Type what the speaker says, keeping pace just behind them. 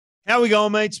How we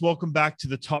going, mates? Welcome back to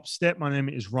the Top Step. My name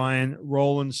is Ryan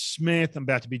Rowland Smith. I'm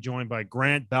about to be joined by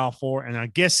Grant Balfour, and our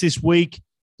guest this week,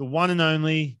 the one and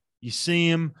only. You see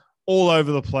him all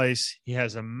over the place. He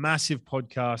has a massive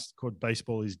podcast called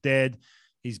Baseball is Dead.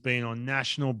 He's been on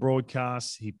national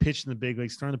broadcasts. He pitched in the big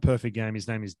leagues, thrown a perfect game. His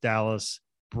name is Dallas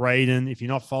Braden. If you're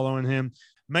not following him,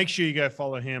 make sure you go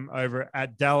follow him over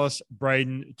at Dallas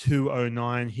Braden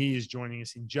 209. He is joining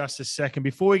us in just a second.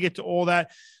 Before we get to all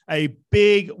that, a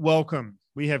big welcome.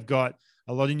 We have got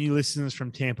a lot of new listeners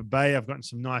from Tampa Bay. I've gotten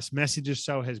some nice messages.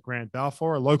 So has Grant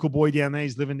Balfour, a local boy down there.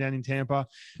 He's living down in Tampa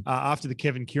after the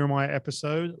Kevin Kiermaier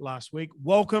episode last week.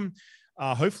 Welcome.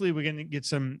 Hopefully we're going to get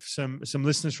some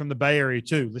listeners from the Bay Area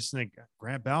too. Listening to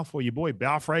Grant Balfour, your boy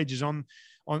Balfrage is on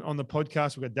the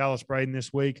podcast. We've got Dallas Braden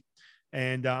this week.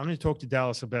 And I'm going to talk to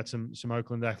Dallas about some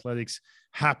Oakland Athletics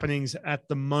happenings at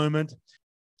the moment.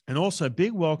 And also,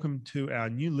 big welcome to our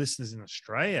new listeners in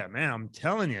Australia. Man, I'm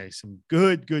telling you, some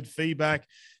good feedback.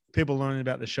 People learning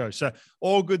about the show. So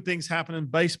all good things happening.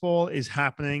 Baseball is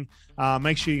happening.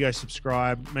 Make sure you go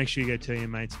subscribe. Make sure you go tell your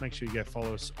mates. Make sure you go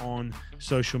follow us on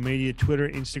social media, Twitter,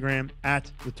 Instagram, at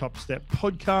the Top Step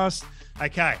Podcast.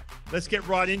 Okay, let's get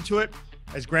right into it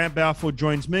as Grant Balfour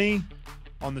joins me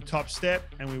on the Top Step,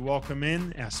 and we welcome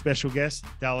in our special guest,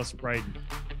 Dallas Braden.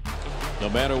 No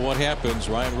matter what happens,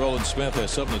 Ryan Rowland Smith has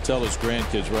something to tell his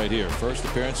grandkids right here. First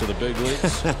appearance of the big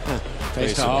leagues.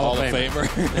 Face a Hall of Famer.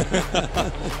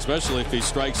 Especially if he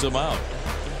strikes them out.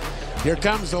 Here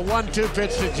comes the 1-2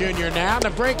 pitch to Junior now.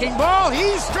 The breaking ball.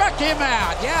 He struck him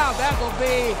out. Yeah, that will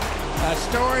be a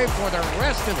story for the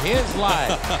rest of his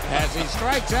life as he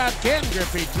strikes out Ken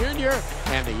Griffey Jr.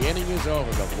 and the inning is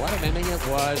over. But what an inning it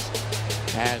was.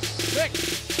 Has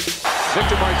 6.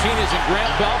 Victor Martinez and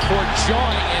Grant Balfour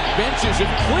jawing, and benches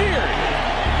have cleared.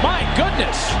 My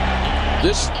goodness.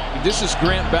 This is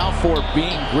Grant Balfour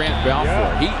being Grant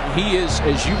Balfour. Yeah. He is,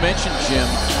 as you mentioned, Jim,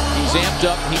 he's amped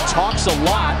up. He talks a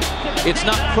lot. It's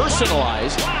not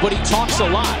personalized, but he talks a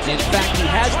lot. In fact, he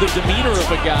has the demeanor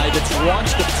of a guy that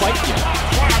wants to fight you.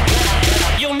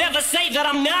 You'll never say that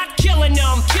I'm not killing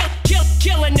them.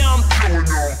 Killing them.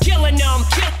 Killing them.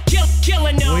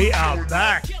 Killing them. We are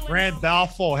back. Grant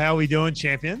Balfour, how are we doing,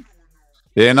 champion?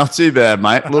 Yeah, not too bad,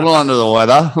 mate. A little under the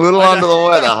weather.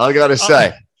 I got to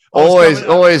say.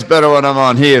 Always better when I'm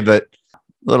on here, but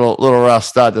little rough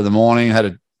start to the morning. Had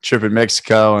a trip in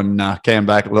Mexico and came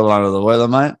back a little under the weather,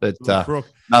 mate. But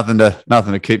nothing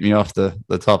to keep me off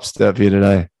the top step here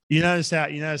today. You notice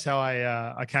how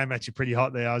I came at you pretty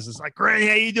hot there. I was just like, Grant,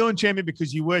 how you doing, champion?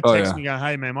 Because you were texting me going,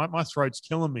 hey, man, my throat's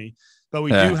killing me. But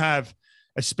we do have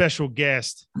a special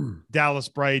guest, Dallas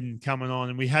Braden, coming on.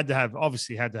 And we had to have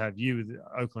you with the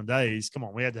Oakland A's. Come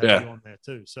on, we had to have you on there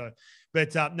too. So,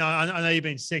 but no, I know you've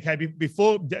been sick. Hey,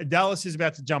 before Dallas is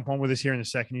about to jump on with us here in a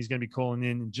second. He's going to be calling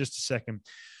in just a second.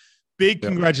 Big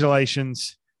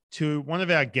congratulations to one of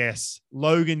our guests,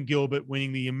 Logan Gilbert,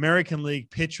 winning the American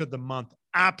League Pitcher of the Month.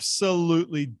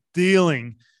 Absolutely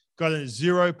dealing. Got a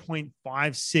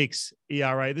 0.56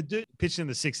 ERA. The dude pitched in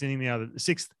the sixth inning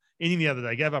the other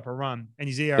day, gave up a run, and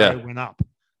his ERA went up.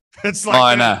 It's like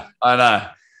I know.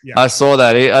 Yeah. I saw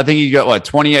that. I think he got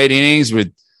 28 innings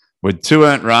with 2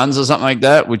 earned runs or something like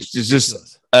that, which is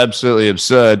just absolutely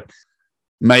absurd.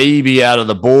 Maybe out of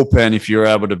the bullpen if you're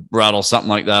able to rattle something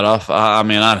like that off. I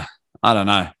mean, I don't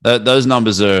know. Those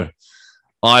numbers are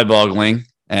eye-boggling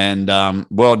and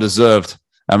well-deserved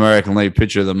American League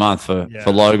Pitcher of the Month for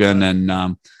Logan.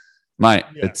 And, mate,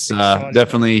 it's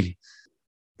definitely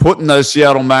putting those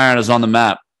Seattle Mariners on the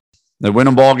map. They're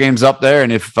winning ball games up there,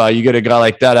 and if you get a guy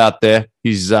like that out there,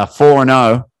 he's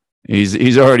 4-0.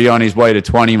 He's already on his way to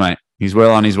 20, mate. He's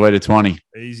well on his way to 20.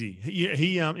 Easy. He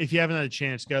if you haven't had a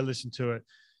chance, go listen to it.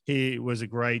 He was a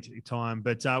great time.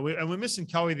 But we're missing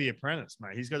Coey the Apprentice,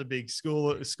 mate. He's got a big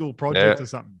school project or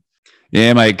something.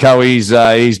 Yeah, mate. Coey's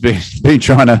he's been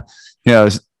trying to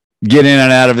get in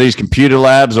and out of these computer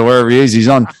labs or wherever he is. He's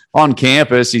on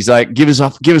campus. He's like, give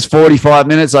us 45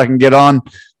 minutes. I can get on.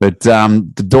 But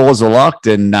the doors are locked.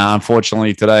 And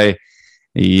unfortunately today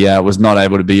he was not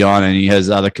able to be on, and he has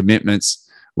other commitments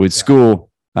with school,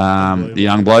 the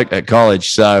young bloke at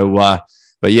college. So,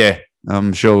 but yeah,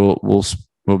 I'm sure we'll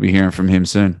be hearing from him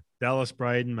soon. Dallas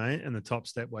Braden, mate, and the Top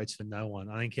Step waits for no one.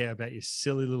 I don't care about your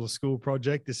silly little school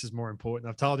project. This is more important.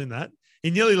 I've told him that.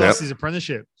 He nearly lost his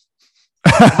apprenticeship.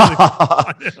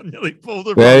 I nearly pulled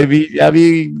it. Well, have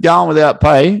you gone without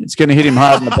pay? It's going to hit him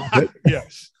hard in the pocket.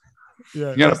 Yes. Yeah.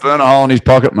 You're going to burn a hole in his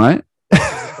pocket, mate.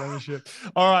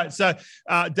 All right. So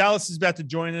Dallas is about to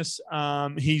join us.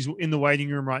 He's in the waiting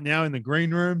room right now, in the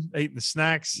green room, eating the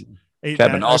snacks.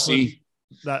 Cabanossi.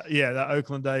 That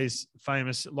Oakland A's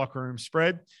famous locker room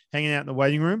spread, hanging out in the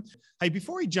waiting room. Hey,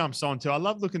 before he jumps on to, I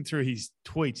love looking through his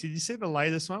tweets. Did you see the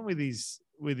latest one with his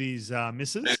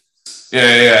misses?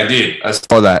 Yeah, I did. I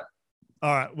saw that.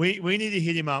 All right, we need to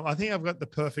hit him up. I think I've got the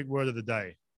perfect word of the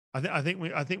day. I think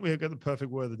we've got the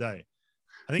perfect word of the day.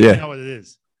 I think you know what it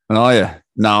is. Oh yeah,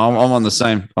 no, I'm on the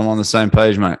same. I'm on the same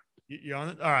page, mate. You're on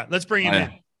it. All right, let's bring him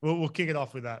in. We'll kick it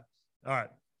off with that. All right,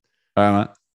 mate.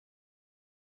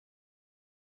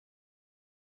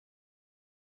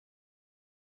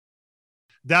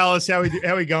 Dallas, how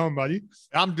we going, buddy?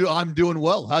 I'm doing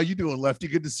well. How you doing, Lefty?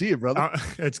 Good to see you, brother.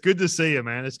 It's good to see you,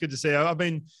 man. It's good to see you. I've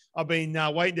been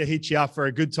waiting to hit you up for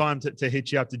a good time to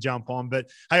hit you up to jump on. But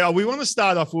hey, we want to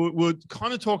start off. We're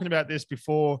kind of talking about this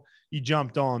before you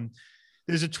jumped on.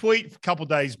 There's a tweet a couple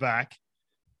days back.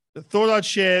 I thought I'd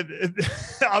share.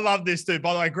 I love this too.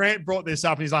 By the way, Grant brought this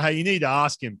up and he's like, "Hey, you need to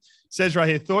ask him." It says right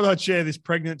here, "Thought I'd share this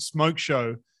pregnant smoke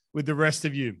show with the rest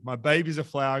of you. My babies are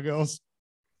flower girls.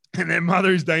 And their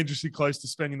mother is dangerously close to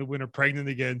spending the winter pregnant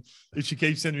again. If she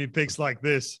keeps sending me pics like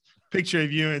this, picture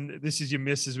of you, and this is your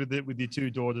missus with your two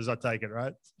daughters. I take it,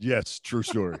 right? Yes, true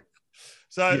story.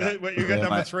 So you got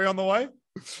number 3 on the way?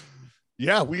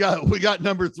 Yeah, we got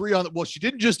number 3 on the. Well, she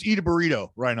didn't just eat a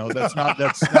burrito, Rhino. That's not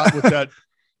what that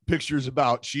picture is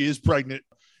about. She is pregnant.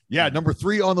 Yeah, number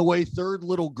 3 on the way. 3rd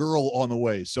little girl on the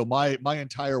way. So my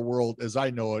entire world, as I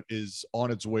know it, is on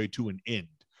its way to an end.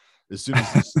 As soon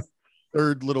as this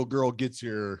 3rd little girl gets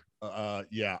here,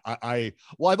 I've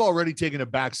already taken a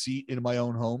back seat in my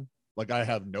own home. Like I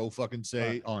have no fucking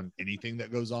say on anything that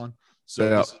goes on.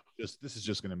 So this is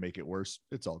just going to make it worse.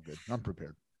 It's all good. I'm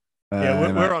prepared.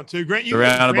 We're on 2. Grant,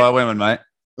 surrounded by women, mate.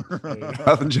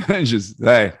 Nothing changes.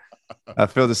 Hey, I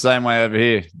feel the same way over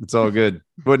here. It's all good.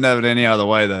 Wouldn't have it any other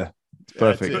way though.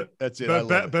 Perfect. That's it.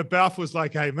 But Balf was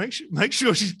like, "Hey, make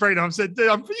sure she's pregnant." I said, "Dude,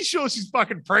 I'm pretty sure she's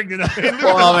fucking pregnant."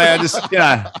 Well, man, I just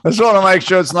want to make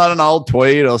sure it's not an old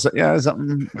tweet or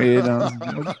something weird.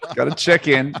 Got to check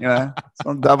in,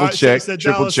 double check, so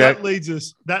triple Dallas, check.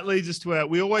 That leads us to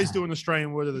we always do an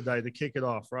Australian word of the day to kick it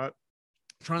off, right?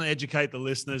 Trying to educate the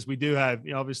listeners. We do have,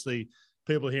 obviously,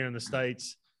 people here in the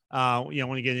States. Want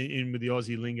to get in with the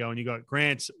Aussie lingo, and you got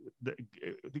Grant's.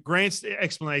 Grant's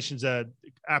explanations are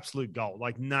absolute gold,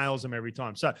 like nails them every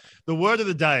time. So the word of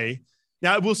the day.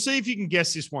 Now we'll see if you can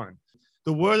guess this one.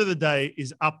 The word of the day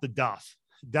is up the duff.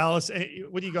 Dallas,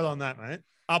 what do you got on that, mate?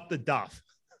 Up the duff.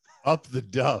 Up the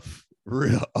duff.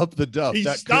 Real up the duff.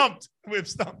 He's stumped. We've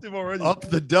stumped him already. Up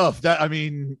the duff. That I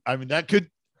mean that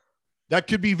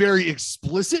could be very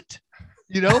explicit.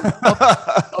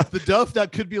 Up the duff.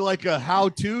 That could be like a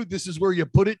how-to. This is where you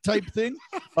put it type thing.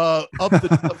 Up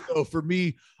the duff. Though, for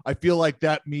me, I feel like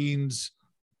that means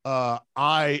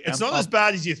It's not as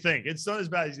bad as you think. It's not as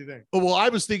bad as you think. Well, I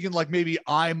was thinking like maybe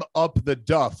I'm up the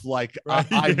duff. Like right,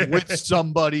 I'm with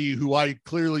somebody who I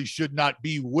clearly should not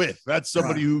be with. That's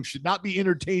somebody who should not be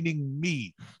entertaining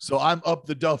me. So I'm up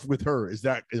the duff with her.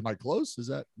 Am I close? Is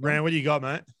that Rand? What do you got,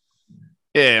 mate?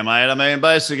 Yeah, mate. I mean,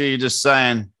 basically, you're just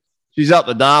saying she's up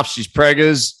the duff. She's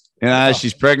preggers.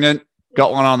 She's pregnant.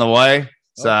 Got one on the way.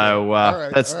 So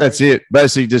that's it.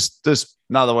 Basically, just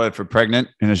another word for pregnant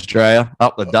in Australia.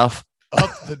 Up the duff.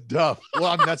 Up the duff. Well,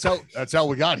 I mean, that's how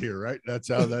we got here, right? That's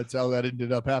how that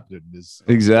ended up happening.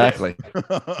 Exactly.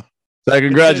 So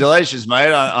congratulations,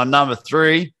 mate, on number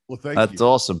 3. Well, thank you. That's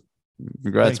awesome.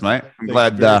 Congrats, mate. I'm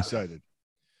glad. Excited.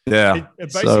 Yeah.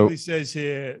 It basically says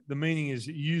here the meaning is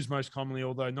used most commonly,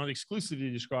 although not exclusively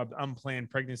to describe unplanned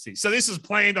pregnancy. So this is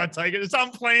planned, I take it. It's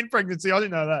unplanned pregnancy. I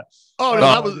didn't know that. Oh, no,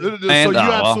 that was so you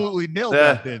absolutely nailed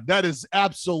that then. That is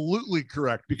absolutely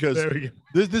correct because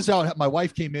this is how my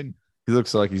wife came in. He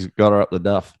looks like he's got her up the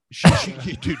duff.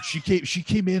 She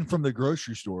came in from the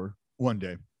grocery store one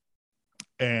day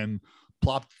and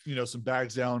plopped, some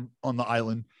bags down on the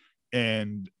island.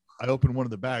 And I opened one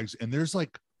of the bags and there's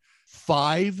like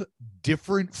 5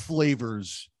 different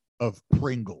flavors of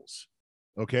Pringles.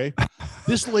 Okay.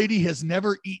 This lady has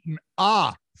never eaten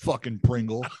a fucking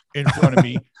Pringle in front of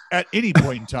me at any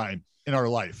point in time in our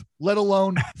life, let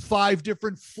alone 5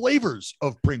 different flavors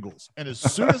of Pringles. And as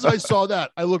soon as I saw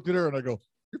that, I looked at her and I go,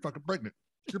 "You're fucking pregnant.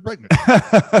 You're pregnant."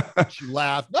 She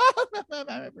laughed. And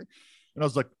I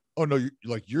was like, "Oh no,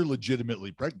 you're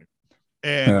legitimately pregnant."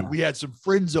 And we had some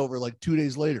friends over like 2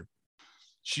 days later.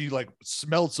 She like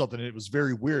smelled something and it was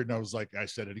very weird. And I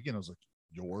said it again. I was like,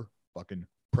 "You're fucking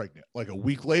pregnant." Like a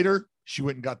week later, she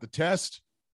went and got the test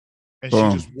and she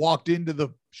just walked into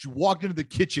the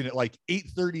kitchen at like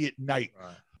 8:30 at night.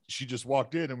 Right. She just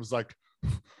walked in and was like,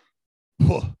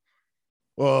 and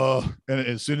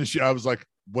as soon as I was like,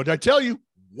 "What did I tell you?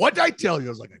 What did I tell you? I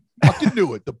was like, I fucking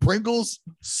knew it. The Pringles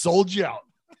sold you out.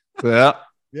 Yeah.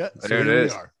 Yeah. So There it here we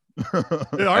is. are.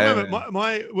 Dude, I remember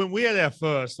my when we had our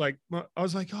first, like, I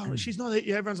was like, oh, she's not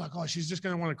eating. Everyone's like, oh, she's just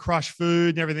going to want to crush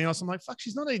food and everything else. I'm like, fuck,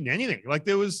 she's not eating anything. Like,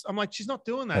 I'm like, she's not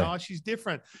doing that. Yeah. Oh, she's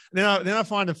different. And then I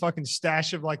find a fucking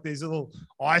stash of like these little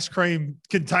ice cream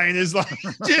containers, like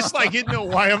just like hidden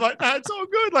away. I'm like, no, it's all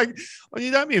good. Like, well, you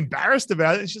don't be embarrassed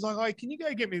about it. And she's like, oh, can you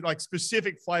go get me like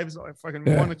specific flavors? Like fucking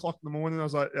 1 o'clock in the morning. I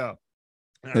was like, yeah.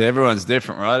 Yeah, everyone's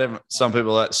different, right? Some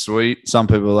people like sweet, some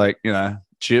people like,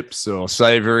 chips or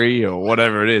savory or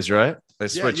whatever it is, right? They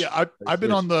switch. Yeah. I've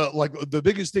been on the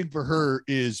biggest thing for her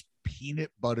is peanut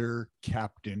butter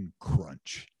Captain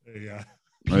Crunch. Yeah.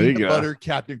 Peanut butter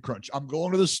Captain Crunch. I'm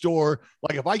going to the store.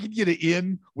 Like, if I could get it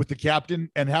in with the captain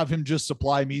and have him just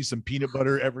supply me some peanut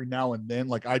butter every now and then,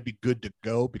 like, I'd be good to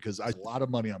go, because I have a lot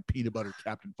of money on peanut butter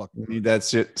Captain fucking Crunch. Need that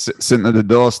shit sitting at the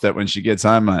doorstep when she gets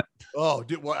home, mate. Oh,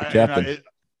 dude,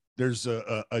 there's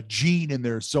a gene in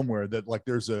there somewhere that, like,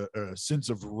 there's a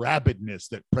sense of rabidness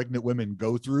that pregnant women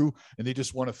go through, and they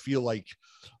just want to feel like,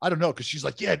 I don't know, because she's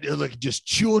like, yeah, like just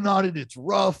chewing on it, it's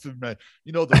rough, and the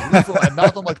roof of my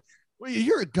mouth. I'm like, well,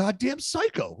 you're a goddamn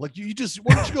psycho. Like,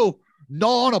 why don't you go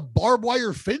gnaw on a barbed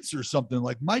wire fence or something?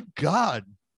 Like, my God.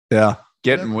 Yeah,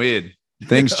 getting weird.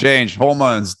 Things change.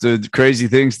 Hormones do crazy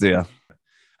things to you.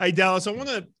 Hey, Dallas, I want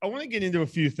to get into a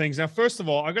few things. Now, first of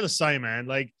all, I got to say, man,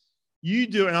 like, you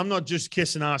do, and I'm not just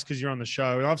kissing ass because you're on the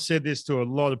show. And I've said this to a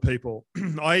lot of people.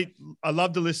 I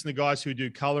love to listen to guys who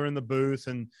do color in the booth,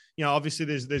 and obviously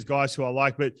there's guys who I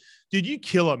like. But dude, you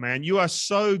kill it, man. You are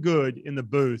so good in the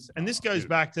booth, and this goes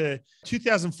back to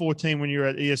 2014 when you were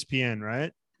at ESPN,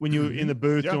 right? When you were in the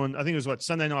booth doing, I think it was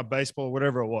Sunday Night Baseball or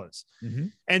whatever it was. Mm-hmm.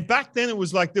 And back then it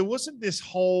was like there wasn't this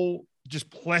whole just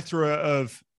plethora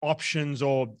of options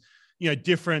or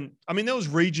different. I mean, there was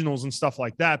regionals and stuff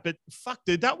like that, but fuck,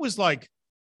 dude, that was like,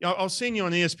 I was seeing you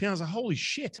on ESPN. I was like, holy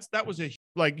shit, that was a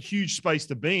huge space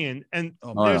to be in. And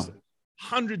there's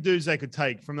 100 dudes they could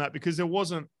take from that, because there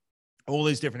wasn't all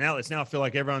these different outlets. Now I feel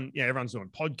like everyone's doing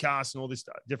podcasts and all this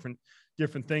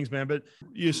different things, man. But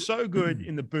you're so good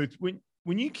in the booth.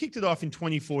 When you kicked it off in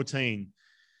 2014,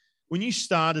 when you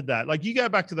started that, like, you go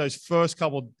back to those first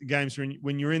couple of games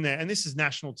when you're in there, and this is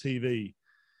national TV.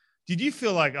 Did you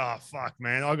feel like, oh, fuck,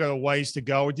 man, I got a ways to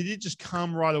go? Or did it just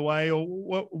come right away? Or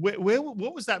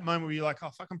what was that moment where you're like, oh,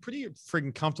 fuck, I'm pretty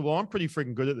friggin' comfortable. I'm pretty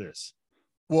friggin' good at this?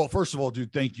 Well, first of all,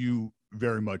 dude, thank you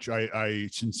very much. I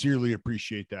sincerely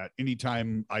appreciate that.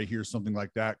 Anytime I hear something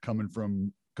like that coming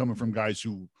from guys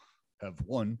who have,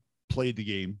 one, played the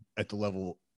game at the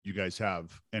level you guys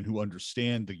have and who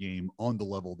understand the game on the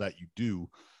level that you do,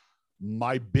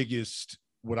 my biggest,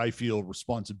 what I feel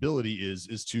responsibility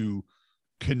is to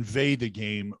convey the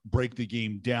game, break the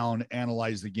game down,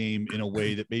 analyze the game in a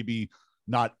way that maybe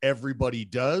not everybody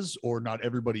does or not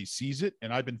everybody sees it.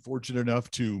 And I've been fortunate enough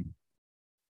to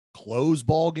close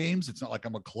ball games. It's not like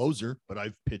I'm a closer, but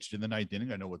I've pitched in the ninth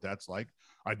inning. I know what that's like.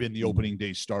 I've been the opening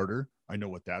day starter. I know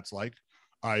what that's like.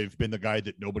 I've been the guy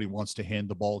that nobody wants to hand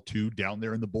the ball to down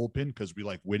there in the bullpen because we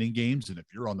like winning games. And if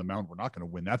you're on the mound, we're not going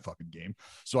to win that fucking game.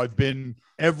 So I've been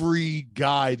every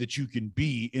guy that you can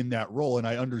be in that role. And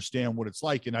I understand what it's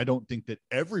like. And I don't think that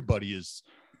everybody is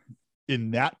in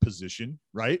that position.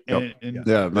 Right. Yep. And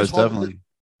yeah, most definitely.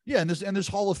 Yeah. And there's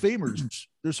Hall of Famers.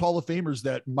 There's Hall of Famers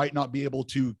that might not be able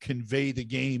to convey the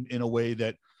game in a way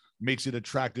that makes it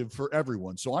attractive for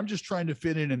everyone. So I'm just trying to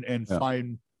fit in and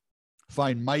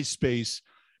find my space,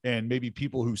 and maybe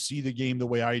people who see the game the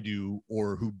way I do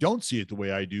or who don't see it the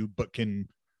way I do, but can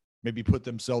maybe put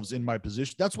themselves in my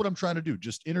position. That's what I'm trying to do.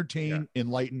 Just entertain,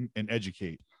 enlighten, and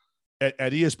educate. At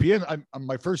ESPN,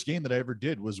 my first game that I ever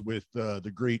did was with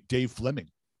the great Dave Fleming,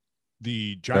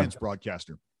 the Giants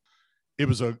broadcaster. It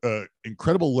was a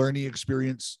incredible learning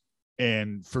experience.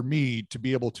 And for me to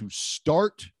be able to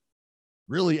start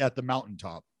really at the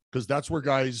mountaintop, because that's where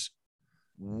guys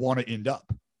want to end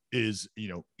up, is,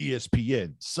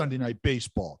 ESPN, Sunday Night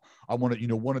Baseball. I want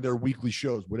to, one of their weekly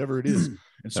shows, whatever it is.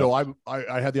 And so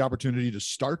I had the opportunity to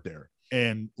start there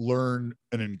and learn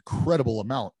an incredible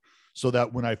amount, so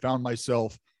that when I found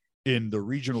myself in the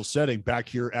regional setting back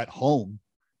here at home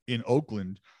in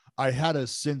Oakland, I had a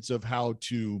sense of how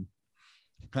to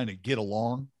kind of get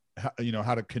along,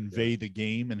 how to convey the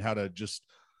game and how to just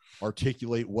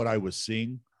articulate what I was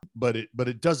seeing. But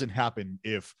it doesn't happen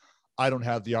if I don't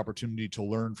have the opportunity to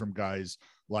learn from guys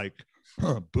like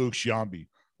Boog Sciambi,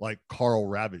 like Carl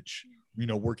Ravitch,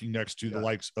 working next to the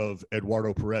likes of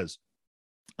Eduardo Perez.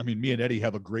 I mean, me and Eddie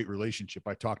have a great relationship.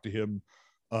 I talk to him,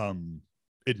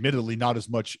 admittedly, not as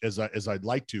much as I'd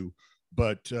like to,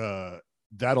 but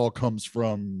that all comes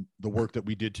from the work that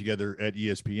we did together at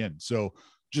ESPN. So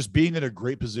just being in a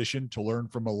great position to learn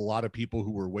from a lot of people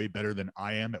who are way better than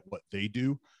I am at what they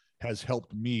do has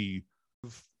helped me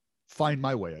find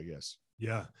my way, I guess.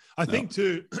 Yeah. I think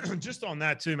too, just on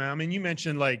that too, man. I mean, you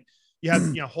mentioned like you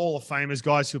have, Hall of Famers,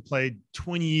 guys who played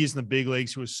 20 years in the big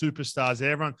leagues, who are superstars.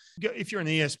 Everyone, if you're an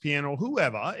ESPN or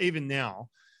whoever, even now,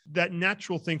 that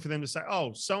natural thing for them to say,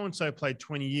 oh, so-and-so played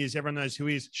 20 years. Everyone knows who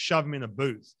he is. Shove him in a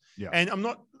booth. Yeah. And I'm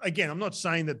not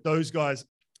saying that those guys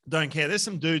don't care. There's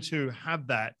some dudes who have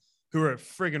that, who are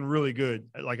friggin' really good,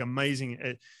 like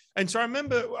amazing. And so I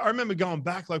remember going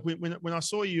back, like when I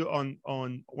saw you on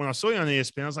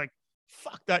ESPN, I was like,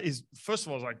 fuck, that is, first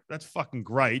of all, I was like, that's fucking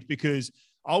great, because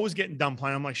I was getting done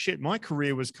playing. I'm like, shit, my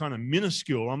career was kind of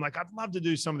minuscule. I'm like, I'd love to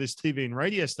do some of this TV and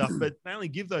radio stuff, but they only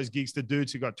give those gigs to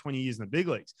dudes who got 20 years in the big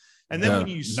leagues. And then when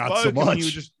you spoke, not so much. You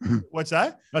were just, what's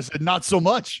that? I said, not so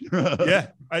much. Yeah.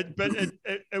 But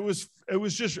it was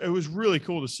really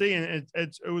cool to see. And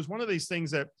it was one of these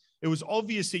things that it was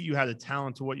obvious that you had a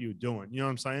talent to what you were doing. You know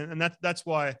what I'm saying? And that's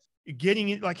why getting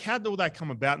it, like, how did all that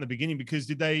come about in the beginning? Because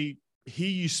did they hear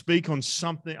you speak on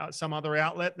something, some other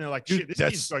outlet, and they're like, shit, this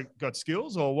kid's got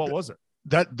skills, or what was it?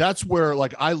 That's where,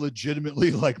 like, I legitimately,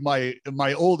 like,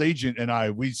 my old agent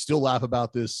and we still laugh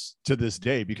about this to this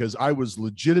day, because I was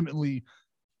legitimately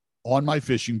on my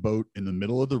fishing boat in the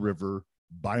middle of the river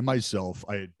by myself.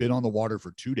 I had been on the water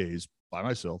for 2 days by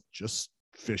myself, just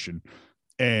fishing.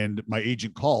 And my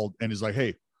agent called and is like,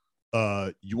 hey,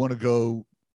 you want to go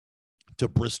to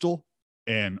Bristol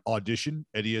and audition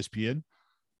at ESPN?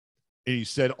 And he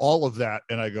said all of that.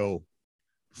 And I go,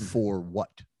 for what?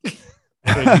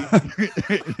 And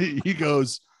he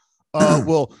goes,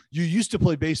 well, you used to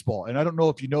play baseball. And I don't know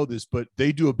if you know this, but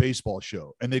they do a baseball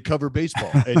show and they cover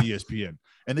baseball at ESPN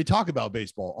and they talk about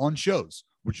baseball on shows.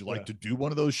 Would you like to do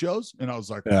one of those shows? And I was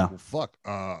like, well, fuck,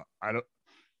 I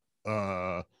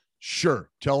don't, sure.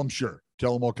 Tell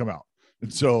them I'll come out.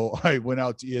 And so I went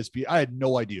out to ESPN. I had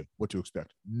no idea what to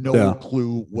expect. No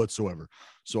clue whatsoever.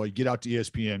 So I get out to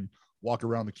ESPN, walk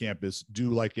around the campus, do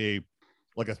like a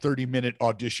 30-minute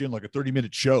audition, like a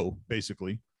 30-minute show,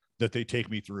 basically, that they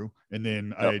take me through. And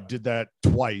then I did that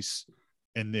twice.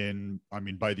 And then, I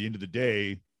mean, by the end of the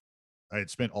day, I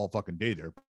had spent all fucking day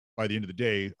there. By the end of the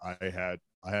day, I had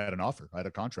an offer. I had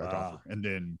a contract offer. And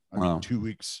then, I mean, 2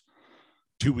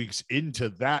 weeks into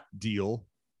that deal,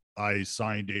 I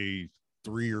signed a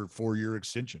 3 or 4 year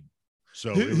extension.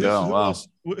 So who else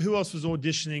was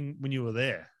auditioning when you were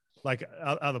there? Like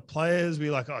other players, were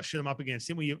you like, oh, shit, I'm up against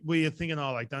him? Were you thinking,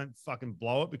 oh, like, don't fucking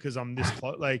blow it because I'm this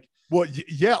close? Like, well,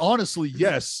 yeah, honestly,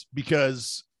 yes,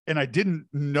 because, and I didn't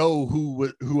know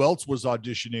who else was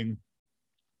auditioning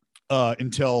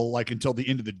until the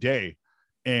end of the day.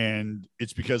 And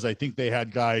it's because I think they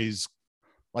had guys,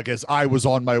 like, as I was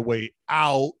on my way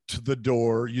out the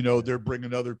door, they're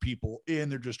bringing other people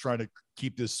in. They're just trying to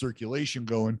keep this circulation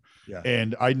going. Yeah.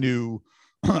 And I know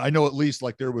at least,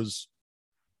 like, it was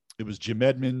Jim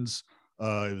Edmonds,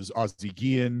 it was Ozzie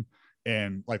Guillen.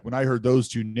 And, like, when I heard those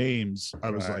two names,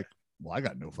 I was like, well, I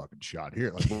got no fucking shot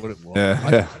here. Like,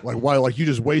 why? Like, you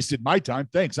just wasted my time.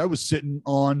 Thanks. I was sitting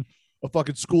on a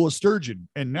fucking school of sturgeon,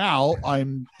 and now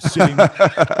I'm sitting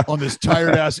on this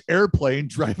tired ass airplane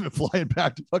flying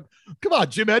back to fuck. Come on,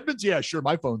 Jim Edmonds. Yeah, sure.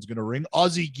 My phone's going to ring.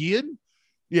 Ozzie Guillen.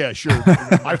 Yeah, sure.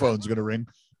 My phone's going to ring.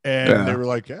 And they were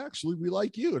like, actually, we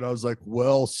like you. And I was like,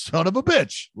 well, son of a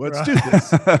bitch, let's do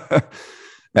this.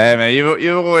 Hey, man,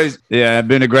 you've always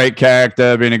been a great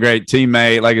character, been a great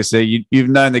teammate. Like I said, you've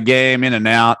known the game in and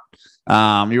out.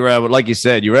 You were able, like you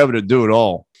said, you were able to do it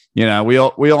all. We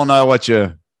all know what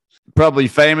you're probably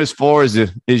famous for is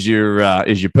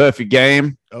your perfect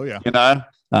game. Oh yeah.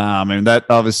 I mean, that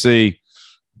obviously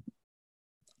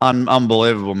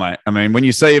unbelievable, mate. I mean, when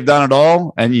you say you've done it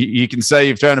all and you can say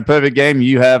you've thrown a perfect game,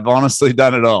 you have honestly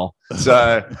done it all.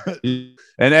 So,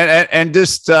 and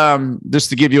just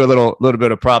to give you a little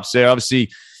bit of props there,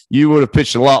 obviously you would have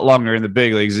pitched a lot longer in the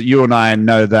big leagues. You and I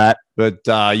know that, but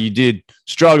you did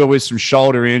struggle with some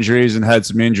shoulder injuries and had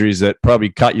some injuries that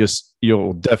probably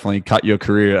you'll definitely cut your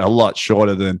career a lot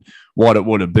shorter than what it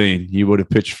would have been. You would have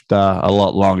pitched a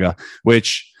lot longer,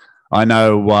 which I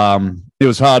know it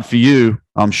was hard for you,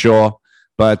 I'm sure,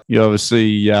 but you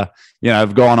obviously,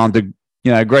 have gone on to,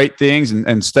 great things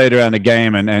and stayed around the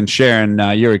game and sharing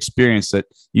your experience that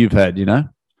you've had,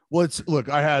 Well,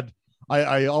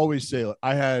 I always say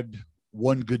I had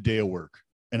one good day of work,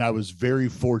 and I was very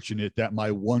fortunate that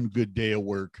my one good day of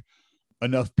work,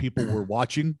 enough people were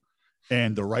watching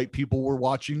and the right people were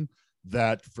watching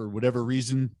that for whatever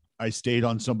reason, I stayed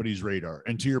on somebody's radar.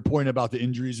 And to your point about the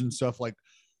injuries and stuff, like,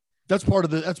 that's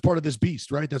part of this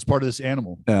beast, right? That's part of this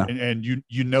animal. Yeah. And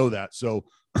you know that. So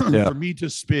for me to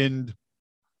spend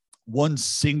one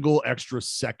single extra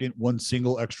second, one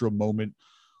single extra moment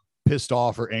pissed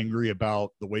off or angry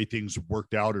about the way things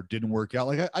worked out or didn't work out,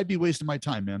 like I'd be wasting my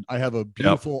time, man. I have a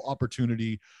beautiful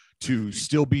opportunity to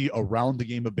still be around the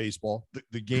game of baseball.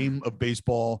 The game of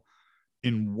baseball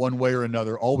in one way or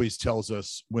another always tells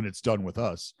us when it's done with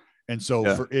us. And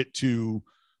so for it to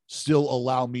still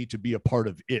allow me to be a part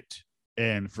of it,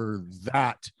 and for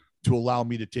that to allow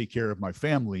me to take care of my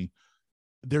family,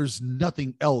 there's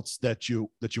nothing else that you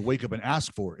wake up and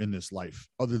ask for in this life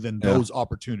other than those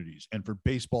opportunities. And for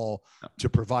baseball to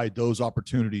provide those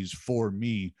opportunities for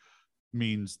me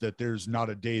means that there's not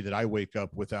a day that I wake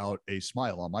up without a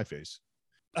smile on my face.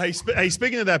 Hey,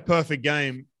 speaking of that perfect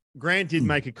game, Grant did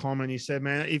make a comment. He said,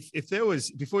 man, if there was,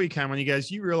 before you came on, he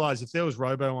goes, you realize if there was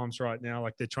robo-umps right now,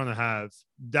 like they're trying to have,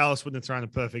 Dallas wouldn't have thrown a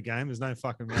perfect game. There's no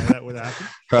fucking way that would happen.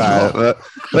 Right. Well,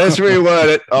 let's reword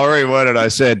it. I'll reword it. I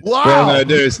said, wow. Well, no,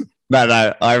 dudes.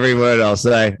 No, I reword it. I'll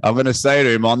say, I'm going to say to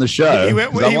him on the show, I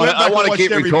want to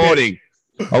keep recording.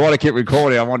 I want to keep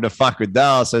recording. I wanted to fuck with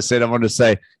Dallas. I said, I wanted to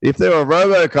say, if there were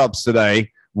RoboCops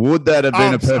today, would that have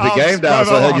been a perfect game, Dallas?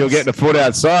 I heard you were getting a foot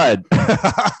outside.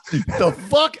 The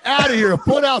fuck out of here. A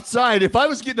foot outside. If I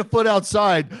was getting a foot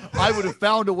outside, I would have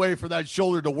found a way for that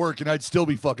shoulder to work, and I'd still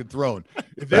be fucking thrown.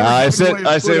 I said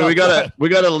we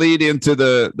gotta lead into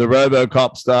the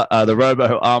RoboCop stuff, the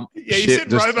Robo ump. Yeah, you said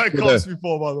RoboCops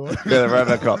before, by the way. Yeah, the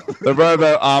RoboCop, the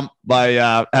Robo ump, by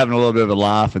having a little bit of a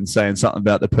laugh and saying something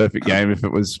about the perfect game if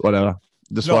it was whatever.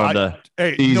 Just wanted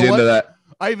to ease into that.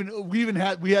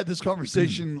 We had this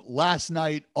conversation last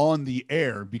night on the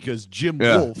air because Jim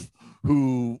Wolf,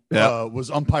 who was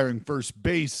umpiring first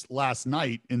base last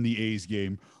night in the A's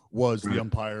game, was the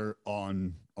umpire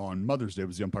on Mother's Day,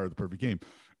 was the umpire of the perfect game.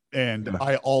 And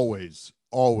I always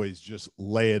just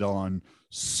lay it on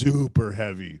super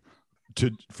heavy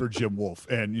for Jim Wolf.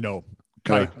 And, you know,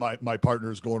 Kite, my partner,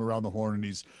 is going around the horn and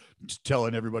he's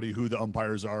telling everybody who the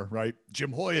umpires are, right?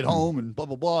 Jim Hoy at home and blah,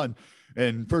 blah, blah.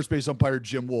 And first base umpire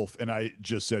Jim Wolf. And I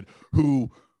just said,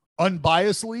 who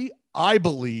unbiasedly, I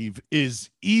believe, is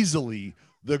easily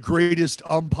the greatest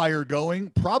umpire going,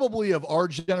 probably of our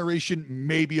generation,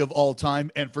 maybe of all time,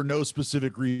 and for no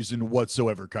specific reason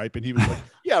whatsoever, Kipe. And he was like,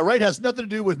 yeah, right. Has nothing to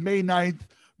do with May 9th,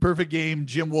 perfect game,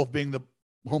 Jim Wolf being the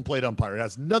home plate umpire. It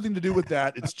has nothing to do with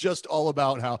that. It's just all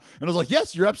about how, and I was like,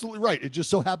 yes, you're absolutely right. It just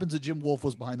so happens that Jim Wolf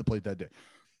was behind the plate that day.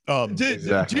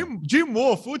 Exactly. Jim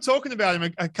Wolf, we were talking about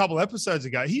him a couple episodes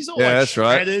ago. He's all that's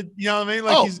shredded, right. You know what I mean?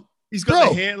 Like he's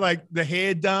got the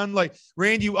hair done. Like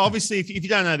Randy, obviously, if you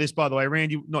don't know this, by the way,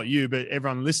 Randy, not you, but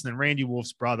everyone listening, Randy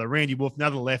Wolf's brother, Randy Wolf,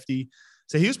 another lefty.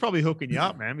 So he was probably hooking you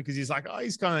up, man, because he's like,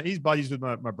 he's buddies with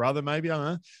my brother, maybe, I don't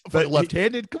know. But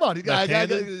left-handed, come on,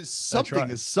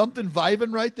 something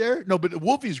vibing right there. No, but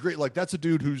Wolfie's great. Like that's a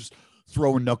dude who's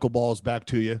throwing knuckleballs back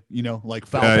to you, you know, like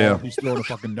foul ball. He's throwing a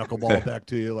fucking knuckleball back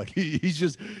to you. Like he's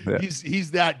just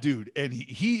he's that dude, and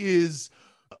he is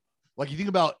like, you think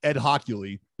about Ed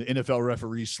Hockley, the NFL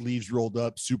referee, sleeves rolled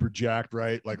up, super jacked,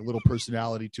 right? Like a little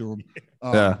personality to him.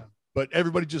 But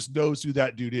everybody just knows who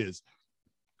that dude is.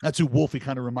 That's who Wolfie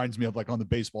kind of reminds me of, like on the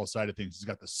baseball side of things. He's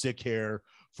got the sick hair,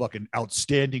 fucking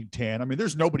outstanding tan. I mean,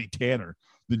 there's nobody tanner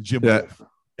than Jim Wolf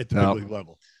at the big league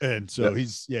level, and so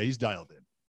he's dialed in.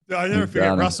 I never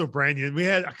forget Russell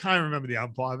Branyan. I can't remember the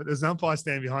umpire, but there's an umpire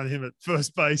standing behind him at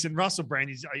first base, and Russell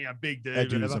Branyan's a big dude. That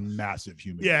dude is a massive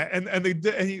human. Yeah, and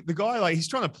the guy, like, he's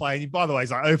trying to play, and by the way,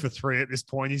 he's like 0 for 3 at this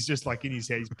point. He's just like in his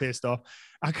head, he's pissed off.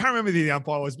 I can't remember who the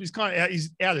umpire was, but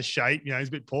he's out of shape. You know, he's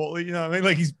a bit portly. You know what I mean?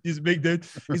 Like he's a big dude.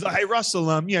 He's like, hey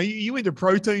Russell, you into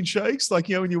protein shakes? Like,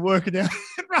 you know, when you're working out.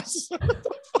 And Russell's like, what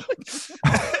the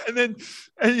fuck?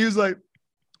 and he was like.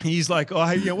 He's like, oh,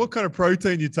 hey, what kind of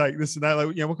protein you take? This and that.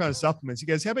 Like, what kind of supplements? He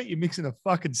goes, how about you mixing a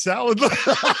fucking salad? It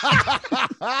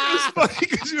was funny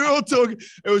because we were all talking.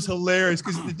 It was hilarious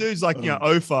because the dude's like,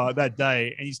 Ofa that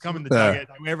day, and he's coming to dugout.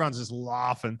 Everyone's just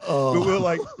laughing. But we're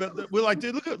like,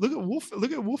 dude, look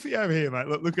at Wolfie over here, mate.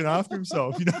 Looking after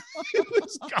himself. You know, it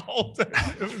was gold.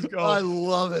 It was gold. I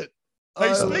love it.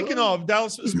 Hey, speaking of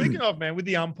Dallas, man, with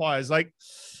the umpires, like.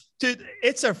 Dude,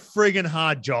 it's a friggin'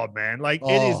 hard job, man. Like,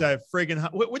 it is a friggin'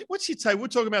 hard. What's your take? We're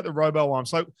talking about the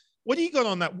robo-umps. Like, what do you got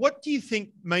on that? What do you think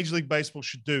Major League Baseball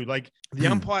should do? Like, the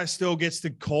umpire still gets to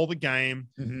call the game.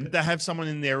 But they have someone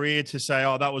in their ear to say,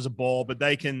 oh, that was a ball. But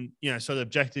they can, sort of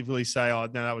objectively say, oh,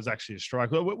 no, that was actually a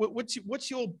strike. What's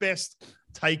your best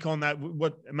take on that?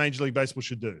 What Major League Baseball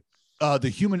should do? The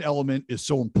human element is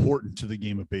so important to the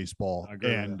game of baseball.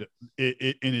 And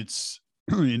it's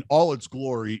in all its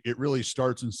glory, it really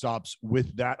starts and stops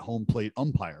with that home plate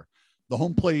umpire, the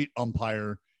home plate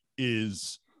umpire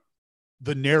is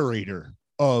the narrator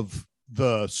of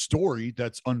the story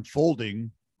that's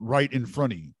unfolding right in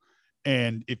front of you.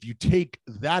 And if you take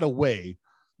that away,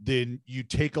 then you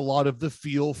take a lot of the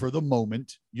feel for the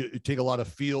moment. You take a lot of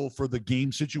feel for the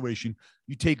game situation.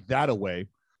 You take that away.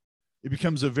 It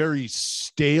becomes a very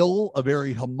stale, a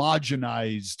very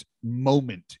homogenized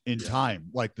moment in time,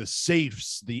 like the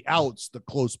safes, the outs, the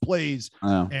close plays.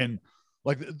 And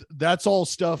like, that's all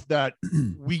stuff that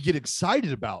we get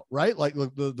excited about, right? Like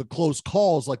the close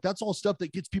calls, like that's all stuff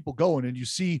that gets people going. And you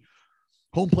see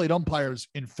home plate umpires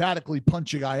emphatically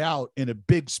punch a guy out in a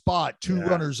big spot, two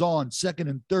runners on, second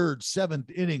and third, seventh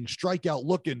inning, strikeout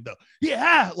looking,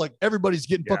 like everybody's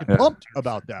getting fucking pumped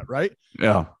about that, right?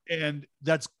 Yeah. And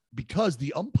that's because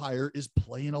the umpire is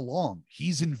playing along.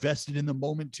 He's invested in the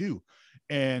moment too.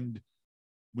 And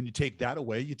when you take that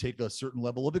away, you take a certain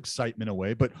level of excitement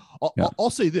away. But I'll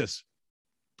say this,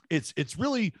 it's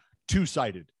really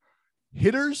two-sided.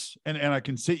 Hitters, and I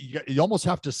can say, you almost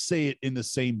have to say it in the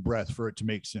same breath for it to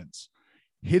make sense.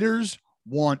 Hitters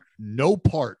want no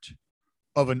part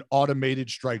of an automated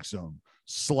strike zone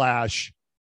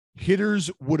 /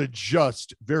 hitters would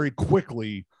adjust very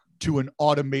quickly to an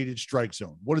automated strike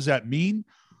zone. What does that mean?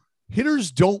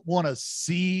 Hitters don't want to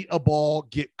see a ball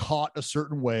get caught a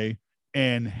certain way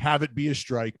and have it be a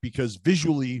strike, because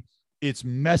visually it's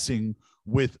messing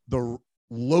with the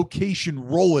location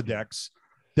Rolodex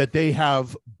that they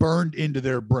have burned into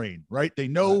their brain, right? They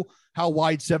know how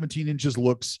wide 17 inches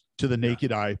looks to the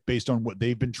naked eye based on what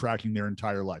they've been tracking their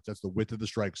entire life. That's the width of the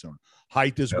strike zone,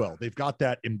 height as well. They've got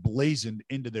that emblazoned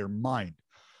into their mind.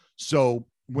 So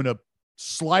when a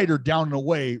slider down and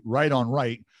away, right on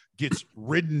right, gets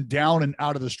ridden down and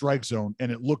out of the strike zone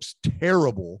and it looks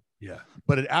terrible,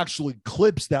 but it actually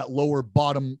clips that lower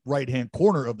bottom right-hand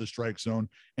corner of the strike zone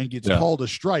and gets called a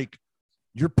strike,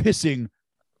 you're pissing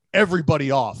everybody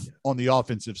off on the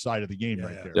offensive side of the game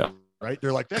there. Right?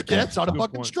 They're like, that's not a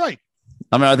fucking strike.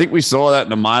 I mean, I think we saw that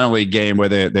in a minor league game where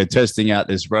they're testing out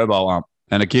this robo ump,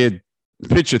 and a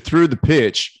pitcher threw the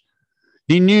pitch.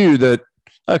 He knew that,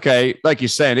 okay, like you're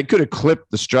saying, it could have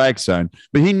clipped the strike zone,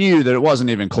 but he knew that it wasn't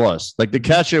even close. Like the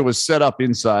catcher was set up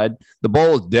inside, the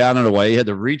ball was down and away. He had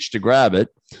to reach to grab it,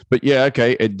 but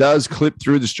it does clip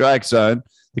through the strike zone.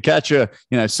 The catcher,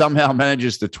 somehow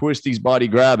manages to twist his body,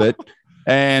 grab it,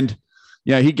 and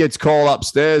he gets called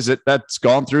upstairs. That's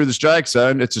gone through the strike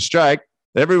zone. It's a strike.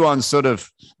 Everyone's sort of,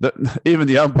 even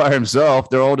the umpire himself,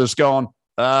 they're all just going,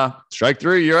 strike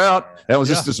 3, you're out. That was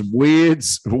just this weird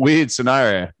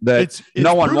scenario that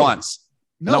no one wants.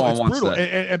 No one wants that.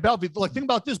 And like, think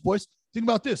about this, boys. Think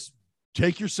about this.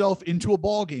 Take yourself into a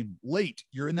ball game late.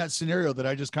 You're in that scenario that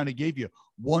I just kind of gave you.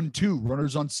 1-2,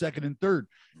 runners on second and third,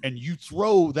 and you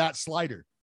throw that slider,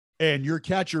 and your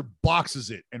catcher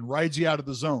boxes it and rides you out of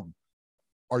the zone.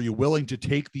 Are you willing to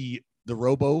take the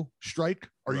robo strike?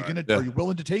 Are you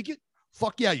willing to take it?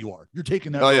 Fuck yeah, you are. You're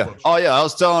taking that. Oh yeah. I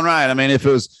was telling Ryan. I mean, if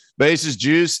it was bases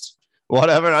juiced,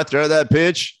 whatever, and I throw that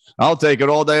pitch, I'll take it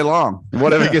all day long.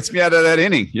 Whatever gets me out of that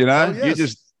inning, you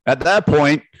just, at that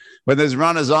point, when there's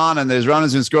runners on and there's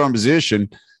runners in scoring position,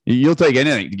 you'll take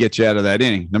anything to get you out of that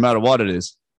inning, no matter what it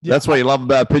is. That's what you love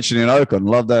about pitching in Oakland.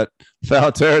 Love that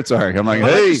foul territory. I'm like,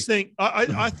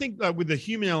 I think that with the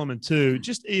human element too,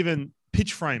 just even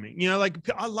pitch framing, like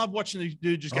I love watching the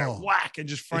dude just go whack and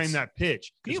just frame that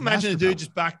pitch. Can you imagine a dude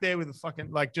just back there with a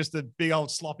fucking, like, just a big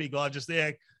old sloppy glove just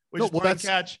there? That's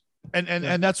catch.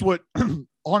 And that's what,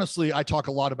 honestly, I talk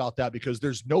a lot about that, because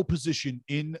there's no position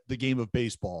in the game of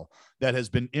baseball that has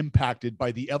been impacted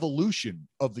by the evolution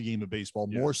of the game of baseball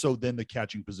more so than the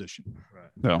catching position. Right.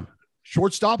 No.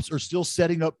 Shortstops are still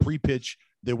setting up pre-pitch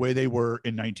the way they were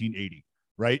in 1980,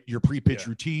 right? Your pre-pitch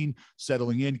routine,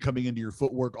 settling in, coming into your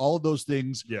footwork, all of those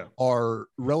things are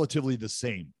relatively the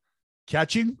same.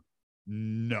 Catching,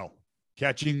 no.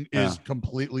 Catching is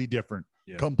completely different.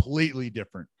 Completely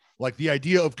different. Like the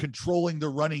idea of controlling the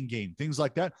running game, things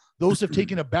like that, those have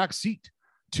taken a back seat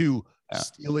to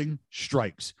stealing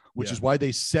strikes, which is why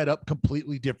they set up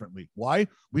completely differently. Why?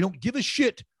 We don't give a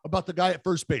shit about the guy at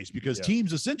first base, because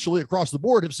teams essentially across the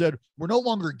board have said, we're no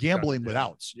longer gambling with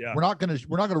outs. We're not going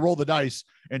to roll the dice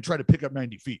and try to pick up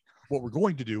 90 feet. What we're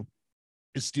going to do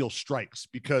is steal strikes,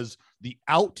 because the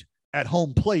out at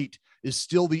home plate is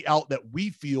still the out that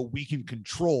we feel we can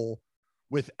control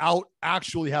without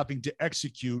actually having to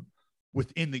execute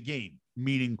within the game,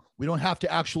 meaning we don't have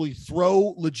to actually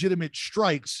throw legitimate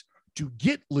strikes to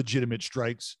get legitimate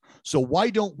strikes. So why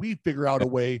don't we figure out a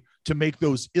way to make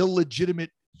those illegitimate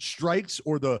strikes,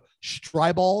 or the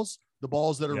strike balls, the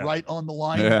balls that are right on the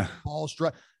line, ball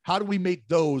strike? How do we make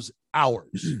those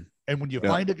ours? And when you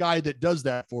find a guy that does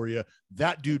that for you,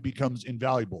 that dude becomes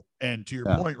invaluable. And to your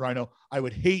point, Rhino, I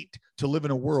would hate to live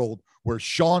in a world where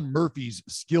Sean Murphy's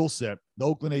skill set, the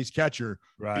Oakland A's catcher,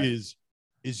 is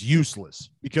useless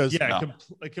because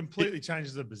it completely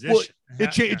changes the position. Well,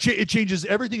 it changes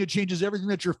everything. It changes everything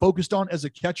that you're focused on as a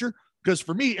catcher. Because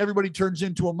for me, everybody turns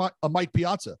into a Mike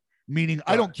Piazza. Meaning,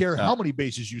 I don't care how many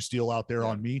bases you steal out there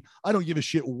on me. I don't give a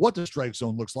shit what the strike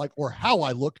zone looks like or how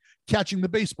I look catching the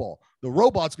baseball. The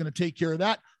robot's going to take care of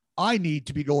that. I need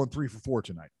to be going 3 for 4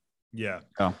 tonight. Yeah.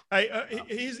 Oh. Hey,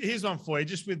 here's one for you.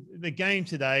 Just with the game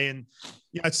today, and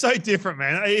it's so different,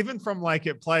 man. Even from like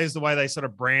it plays the way they sort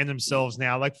of brand themselves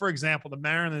now. Like for example, the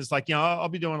Mariners, like I'll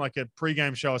be doing like a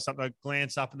pregame show or something. I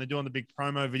glance up and they're doing the big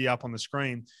promo video up on the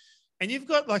screen, and you've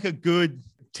got like a good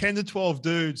 10 to 12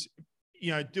 dudes.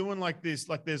 Doing like this,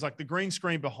 like there's like the green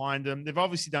screen behind them. They've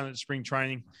obviously done it at spring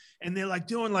training and they're like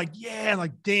doing like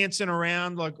dancing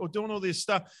around, like, or doing all this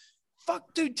stuff.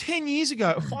 Fuck, dude, 10 years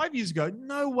ago, 5 years ago,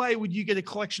 no way would you get a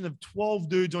collection of 12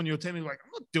 dudes on your team. Like,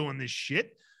 I'm not doing this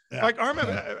shit. Yeah. Like I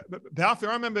remember, Balfour,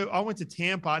 I went to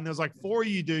Tampa and there was like 4 of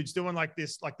you dudes doing like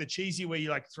this, like the cheesy where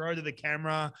you like throw to the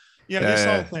camera, this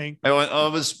whole thing. I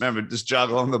always remember just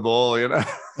juggling the ball, Yeah,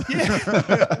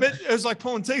 but it was like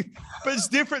pulling teeth. But it's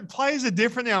different. Players are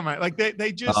different now, mate. Like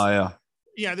they just,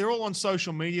 they're all on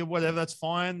social media, whatever. That's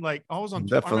fine. Like I was on,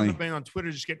 I remember being on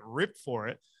Twitter, just getting ripped for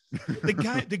it.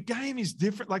 The game is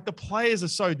different. Like the players are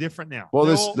so different now.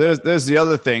 Well, there's the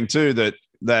other thing too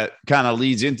that kind of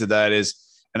leads into that is.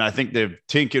 And I think they've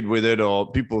tinkered with it, or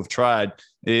people have tried,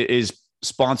 is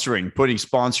putting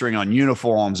sponsoring on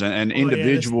uniforms and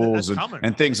individuals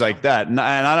and things like that. And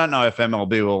I don't know if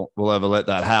MLB will ever let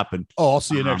that happen. Oh, I'll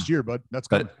see you next year, bud. That's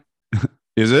coming.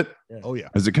 Is it? Yeah. Oh, yeah.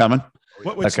 Is it coming?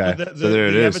 Okay. So there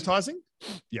it is. Advertising?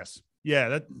 Yes.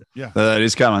 Yeah. That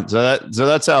is coming. So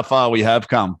that's how far we have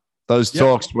come. Those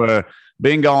talks were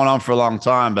been going on for a long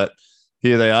time, but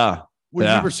here they are. When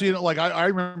you were seeing it, like I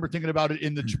remember thinking about it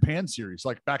in the Japan series,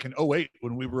 like back in 2008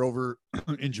 when we were over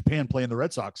in Japan playing the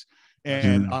Red Sox.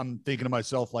 And I'm thinking to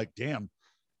myself, like, damn,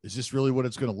 is this really what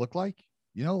it's going to look like?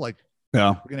 We're going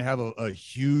to have a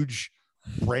huge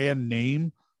brand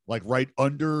name, like right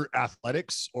under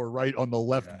athletics or right on the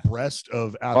left breast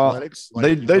of athletics. Well,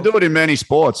 they do it in many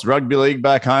sports. Rugby league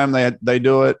back home, they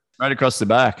do it right across the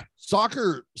back.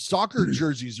 Soccer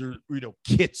jerseys or,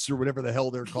 kits or whatever the hell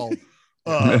they're called.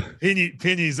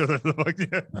 Pennies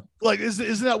like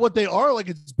isn't that what they are? Like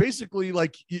it's basically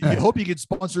like you hope you get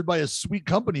sponsored by a sweet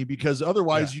company, because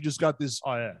otherwise you just got this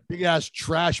big ass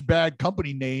trash bag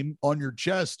company name on your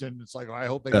chest, and it's like, I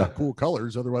hope they got cool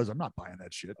colors, otherwise I'm not buying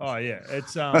that shit.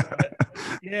 It's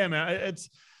man, it's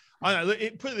I don't know.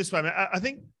 Put it this way, man. I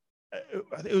think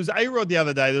it was A-Rod the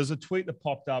other day. There was a tweet that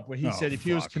popped up where he said if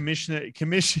he was commissioner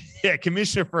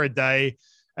for a day.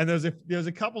 And there was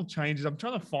a couple of changes. I'm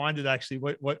trying to find it actually.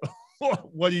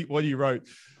 What he wrote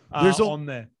on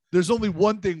there. There's only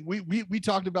one thing we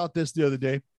talked about this the other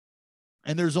day,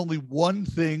 and there's only one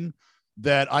thing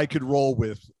that I could roll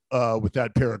with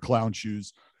that pair of clown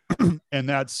shoes, and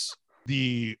that's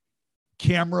the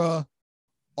camera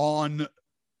on.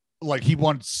 Like he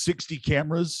wants 60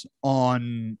 cameras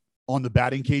on the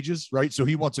batting cages, right? So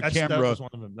he wants a camera one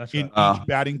of them. That's in each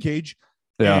batting cage,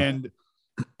 and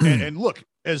look.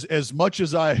 As much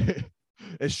as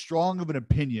as strong of an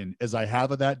opinion as I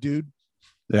have of that dude,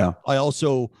 I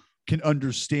also can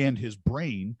understand his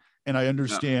brain, and I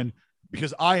understand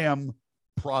because I am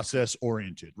process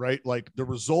oriented, right? Like the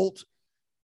result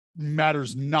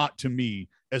matters not to me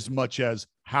as much as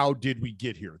how did we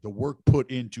get here? The work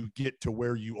put in to get to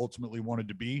where you ultimately wanted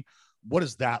to be. What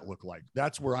does that look like?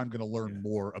 That's where I'm going to learn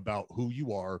more about who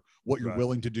you are, what you're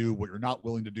willing to do, what you're not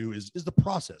willing to do is the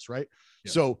process, right?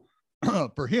 Yeah. So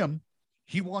for him,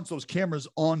 he wants those cameras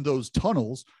on those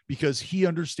tunnels because he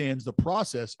understands the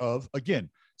process of, again,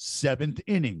 7th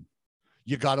inning.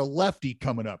 You got a lefty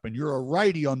coming up and you're a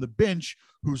righty on the bench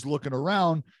who's looking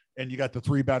around, and you got the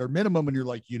 3-batter minimum, and you're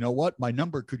like, you know what? My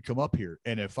number could come up here.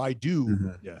 And if I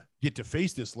do get to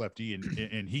face this lefty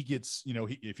and he gets,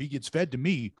 if he gets fed to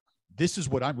me, this is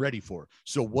what I'm ready for.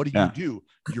 So what do?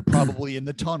 You're probably in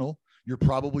the tunnel. You're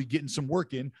probably getting some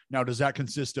work in. Now, does that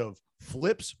consist of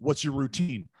flips? What's your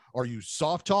routine? Are you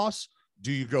soft toss?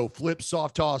 Do you go flip,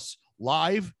 soft toss,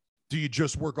 live? Do you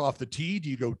just work off the tee? Do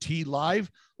you go tee live?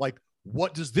 Like,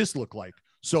 what does this look like?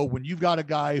 So when you've got a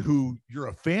guy who you're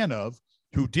a fan of,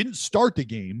 who didn't start the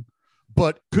game,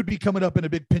 but could be coming up in a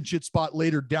big pinch hit spot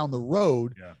later down the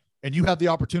road, and you have the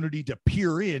opportunity to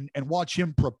peer in and watch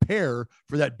him prepare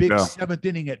for that big 7th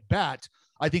inning at bat,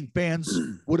 I think fans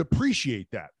would appreciate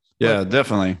that. Yeah,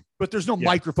 definitely. But there's no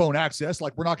microphone access.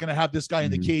 Like, we're not going to have this guy in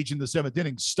the cage in the 7th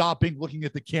inning stopping, looking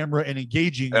at the camera and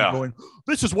engaging and going,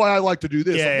 this is why I like to do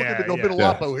this. I'm looking to go middle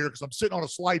oppo here because I'm sitting on a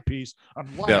slide piece. I'm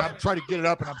trying to get it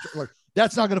up, and I'm like,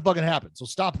 that's not going to fucking happen. So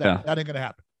stop that. Yeah. That ain't going to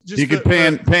happen. You could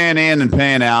pan in and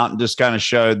pan out and just kind of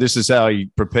show this is how he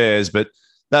prepares, but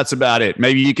that's about it.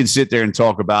 Maybe you can sit there and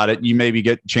talk about it. You maybe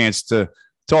get a chance to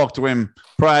talk to him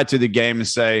prior to the game and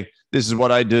say, this is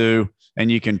what I do,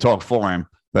 and you can talk for him.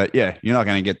 But yeah, you're not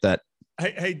going to get that.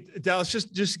 Hey, Dallas,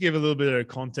 just to give a little bit of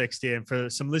context here, and for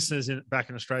some listeners back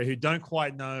in Australia who don't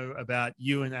quite know about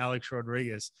you and Alex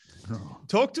Rodriguez,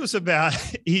 talk to us about.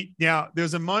 Now, there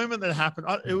was a moment that happened.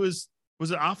 Was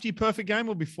it after your perfect game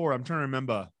or before? I'm trying to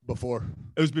remember. Before.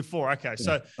 It was before. Okay,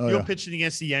 so you're pitching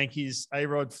against the Yankees.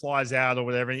 A-Rod flies out or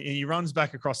whatever, and he runs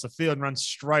back across the field and runs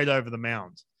straight over the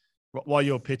mound while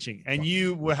you're pitching, and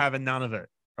you were having none of it.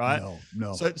 Right?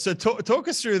 No. So talk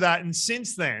us through that. And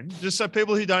since then, just so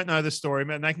people who don't know the story,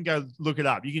 man, they can go look it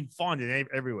up. You can find it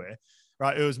everywhere,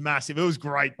 right? It was massive. It was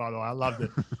great, by the way. I loved it.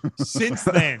 Since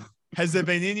then, has there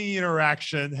been any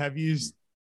interaction? Have you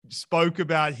spoke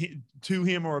about to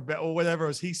him or whatever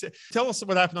as he said? Tell us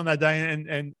what happened on that day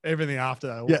and everything after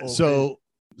that. Yeah. So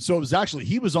it was actually,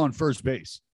 he was on first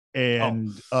base.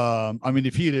 And I mean,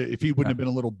 if he wouldn't have been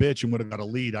a little bitch and would have got a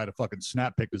lead, I'd have fucking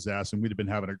snap picked his ass and we'd have been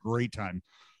having a great time.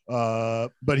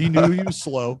 But he knew he was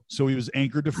slow, so he was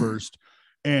anchored to first.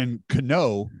 And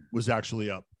Cano was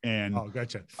actually up, and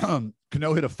gotcha.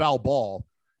 Cano hit a foul ball,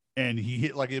 and he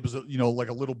hit like it was like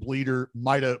a little bleeder.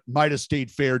 Might have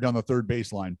stayed fair down the third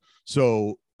baseline.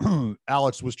 So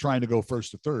Alex was trying to go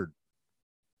first to third,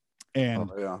 and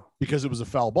because it was a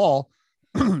foul ball.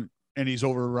 And he's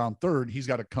over around third, he's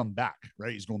got to come back,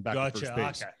 right? He's going back to first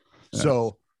base. Okay.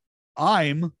 So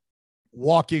I'm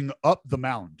walking up the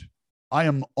mound. I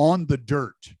am on the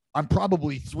dirt. I'm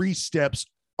probably 3 steps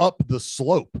up the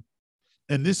slope.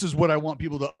 And this is what I want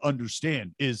people to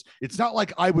understand is it's not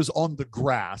like I was on the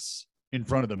grass in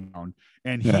front of the mound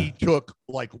and he took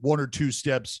like 1 or 2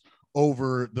 steps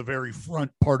over the very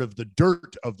front part of the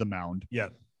dirt of the mound. Yeah.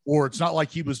 Or it's not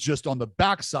like he was just on the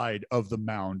backside of the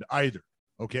mound either.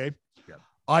 Okay. Yeah.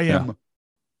 I am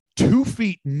 2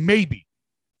 feet maybe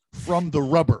from the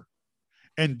rubber.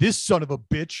 And this son of a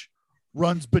bitch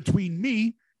runs between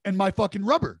me and my fucking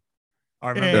rubber. I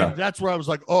remember. And that's where I was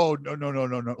like, oh,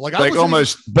 no. Like I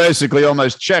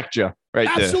almost checked you right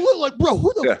there. Absolutely. Like, bro,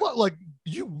 who the fuck? Like,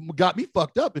 you got me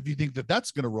fucked up if you think that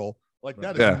that's going to roll. Like,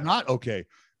 that is not okay.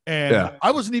 And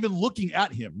I wasn't even looking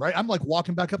at him, right? I'm like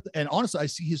walking back up, and honestly, I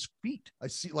see his feet. I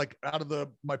see like out of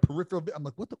my peripheral. I'm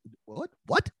like,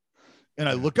 what? And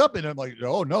I look up, and I'm like,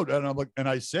 oh no. And I'm like, and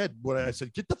I said,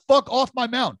 get the fuck off my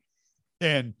mound.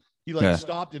 And he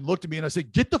stopped and looked at me, and I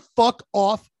said, get the fuck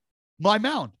off my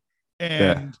mound.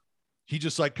 And he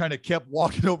just like kind of kept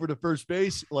walking over to first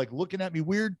base, like looking at me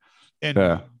weird. And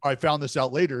I found this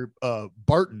out later.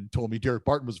 Barton told me Derek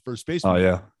Barton was the first baseman. Oh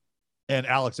yeah. And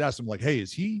Alex asked him like, hey,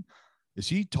 is he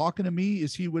talking to me?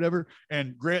 Is he whatever?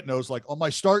 And Grant knows, like on my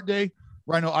start day,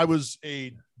 Rhino, I was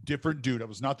a different dude. I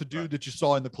was not the dude that you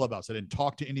saw in the clubhouse. I didn't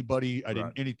talk to anybody. I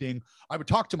didn't anything. I would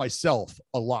talk to myself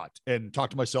a lot and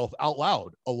talk to myself out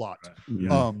loud a lot.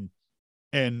 Yeah.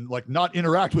 And like not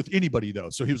interact with anybody though.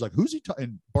 So he was like, who's he?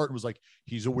 And Barton was like,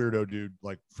 he's a weirdo dude.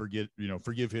 Like forgive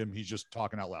him. He's just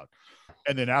talking out loud.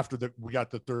 And then after we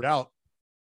got the third out,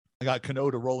 I got Cano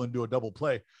to roll into a double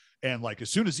play. And like, as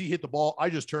soon as he hit the ball,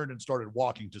 I just turned and started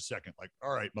walking to second. Like,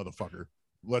 all right, motherfucker,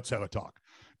 let's have a talk.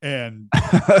 And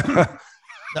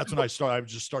that's when I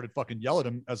just started fucking yelling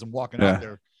at him as I'm walking out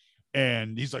there.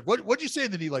 And he's like, what'd you say?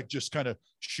 And then he like just kind of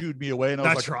shooed me away. And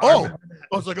I was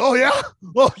like, oh yeah.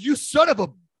 Oh, you son of a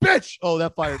bitch. Oh,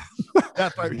 that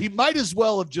fired. He might as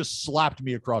well have just slapped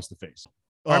me across the face.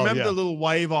 I remember the little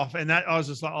wave off, and that I was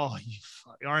just like, oh,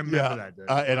 I remember that, dude.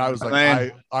 And I was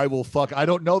like, I will fuck. I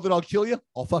don't know that I'll kill you.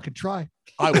 I'll fucking try.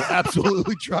 I will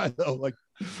absolutely try though. Like,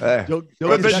 don't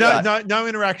but no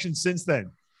interaction since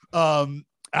then.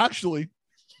 Actually,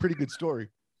 pretty good story.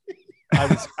 I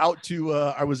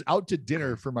was out to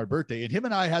dinner for my birthday, and him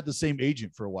and I had the same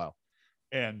agent for a while.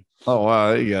 And oh wow,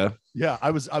 there you go. Yeah,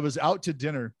 I was out to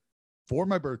dinner for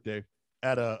my birthday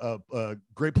at a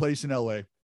great place in LA.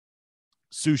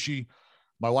 Sushi,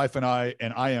 my wife and I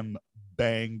am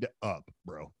banged up,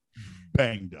 bro.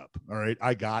 Banged up. All right.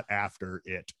 I got after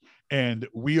it. And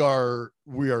we are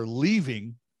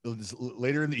leaving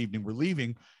later in the evening. We're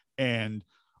leaving. And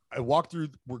we're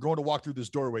going to walk through this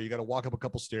doorway. You got to walk up a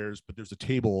couple stairs, but there's a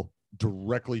table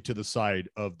directly to the side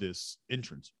of this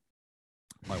entrance.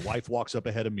 My wife walks up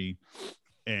ahead of me,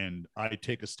 and I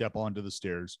take a step onto the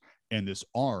stairs, and this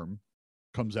arm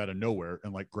comes out of nowhere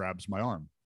and like grabs my arm.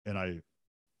 and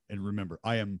remember,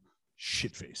 I am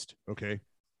shit-faced, okay?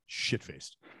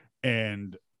 Shit-faced.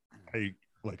 And I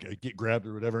get grabbed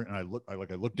or whatever, and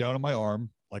I look down on my arm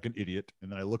like an idiot,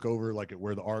 and then I look over like at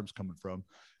where the arm's coming from,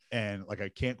 and like I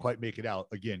can't quite make it out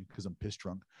again because I'm piss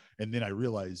drunk. And then I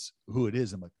realize who it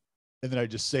is. I'm like, and then I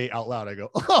just say out loud, I go,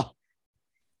 "Oh,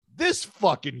 this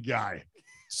fucking guy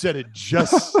said it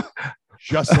just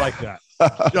like that,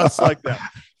 just like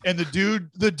that." And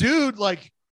the dude,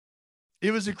 like,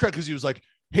 it was incredible because he was like,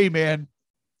 "Hey man,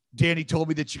 Danny told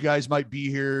me that you guys might be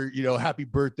here. You know, happy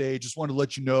birthday. Just wanted to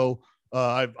let you know.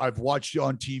 I've watched you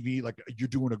on TV. Like, you're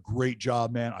doing a great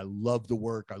job, man. I love the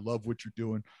work. I love what you're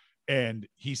doing." And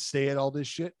he's saying all this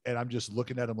shit, and I'm just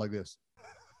looking at him like this.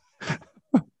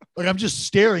 Like, I'm just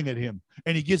staring at him,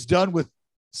 and he gets done with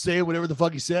saying whatever the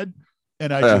fuck he said,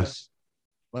 and I just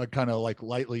kind of like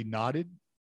lightly nodded,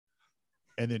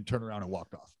 and then turned around and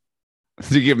walked off.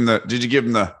 Did you give him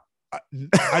the? I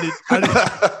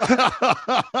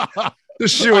didn't.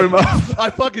 Just shoot him up. I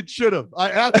fucking should have.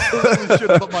 I absolutely should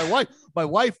have. But my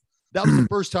wife, that was the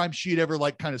first time she had ever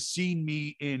like kind of seen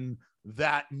me in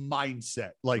that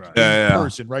mindset, like in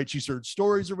person, right? She heard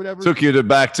stories or whatever. Took you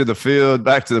back to the field,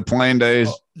 back to the playing days.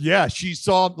 Yeah, she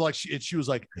saw like she was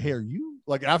like, "Hey, are you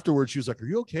like?" Afterwards, she was like, "Are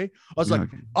you okay?" I was like,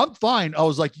 "I'm fine." I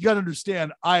was like, "You got to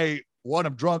understand, I'm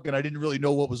drunk and I didn't really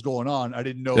know what was going on. I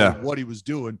didn't know what he was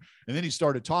doing." And then he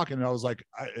started talking, and I was like,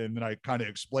 and then I kind of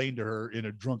explained to her in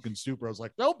a drunken stupor. I was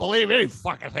like, "Don't believe any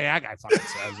fucking thing that guy fucking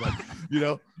says," like, you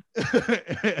know.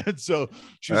 And so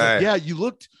she was like, "Yeah, you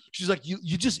looked." She's like,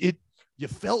 "You just you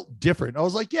felt different." I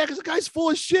was like, "Yeah, because the guy's full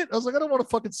of shit." I was like, "I don't want to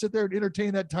fucking sit there and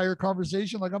entertain that entire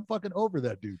conversation. Like, I'm fucking over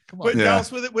that dude. Come on." But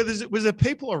Dallas, was there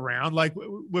people around? Like,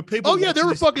 were people? Oh yeah, there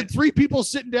were fucking 3 people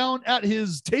sitting down at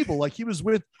his table. Like, he was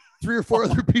with 3 or 4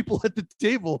 other people at the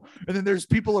table, and then there's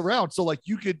people around. So like,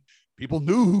 people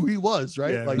knew who he was,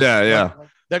 right? Yeah. Like, yeah. Like,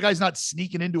 that guy's not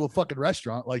sneaking into a fucking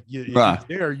restaurant. Like, if he's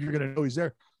there, you're gonna know he's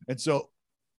there. And so,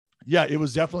 yeah, it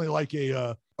was definitely like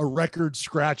a record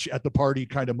scratch at the party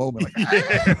kind of moment. Like,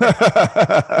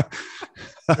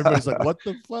 everybody's like, "What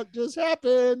the fuck just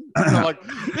happened?" And I'm like,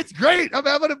 "It's great. I'm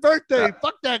having a birthday.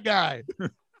 Fuck that guy."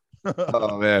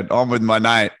 Oh man, on with my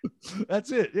night.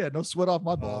 That's it. Yeah, no sweat off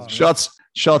my balls.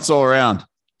 Shots all around.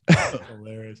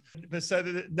 Hilarious. But so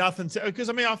nothing, because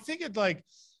I mean, I figured like,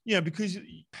 you know, because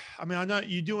I mean, I know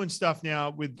you're doing stuff now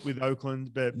with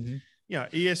Oakland, but you know,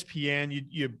 ESPN,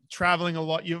 you're traveling a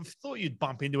lot. You thought you'd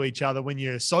bump into each other when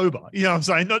you're sober. You know what I'm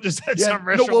saying? Not just at some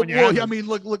restaurant. I mean,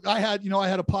 look, I had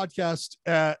a podcast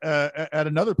at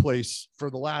another place for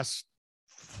the last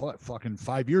fucking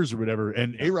 5 years or whatever.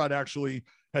 And A-Rod actually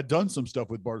had done some stuff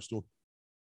with Barstool.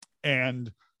 And,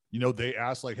 you know, they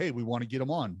asked like, "Hey, we want to get him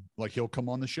on. Like, he'll come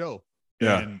on the show."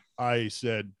 Yeah. And I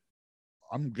said,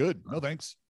 "I'm good. No,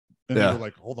 thanks." And they were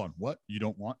like, "Hold on. What? You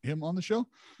don't want him on the show?"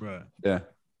 Right. Yeah.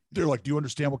 They're like, "Do you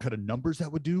understand what kind of numbers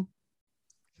that would do?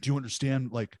 Do you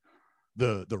understand like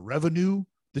the revenue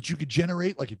that you could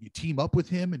generate? Like, if you team up with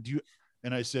him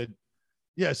and I said,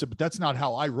 "Yeah," I said, "but that's not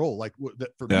how I roll. Like,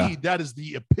 for me, that is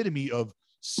the epitome of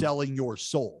selling your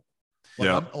soul." Like,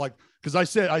 I'm like, because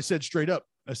I said straight up,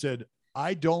 I said,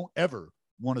 "I don't ever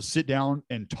want to sit down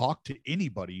and talk to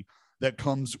anybody that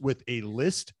comes with a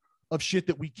list of shit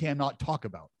that we cannot talk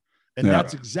about." And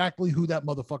that's exactly who that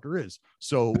motherfucker is.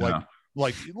 So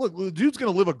like, look, the dude's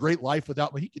going to live a great life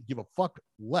without me. He could give a fuck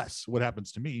less what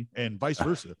happens to me and vice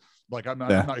versa. Like, I'm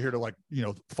not here to like, you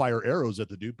know, fire arrows at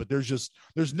the dude, but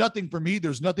there's nothing for me.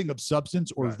 There's nothing of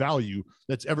substance or value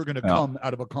that's ever going to come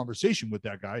out of a conversation with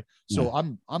that guy. So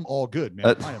I'm all good, man.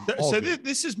 I am all good.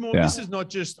 This is more, this is not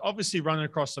just obviously running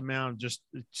across the mountain, just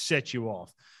set you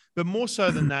off, but more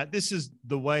so than that, this is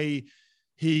the way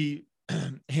he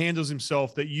handles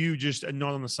himself that you just are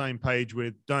not on the same page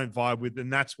with, don't vibe with,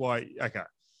 and that's why. Okay.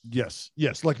 Yes.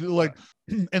 Like,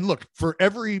 and look, for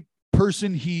every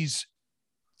person he's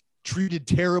treated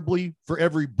terribly, for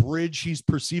every bridge he's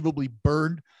perceivably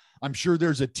burned, I'm sure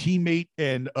there's a teammate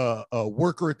and a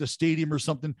worker at the stadium or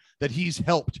something that he's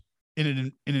helped in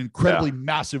an incredibly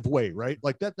massive way, right?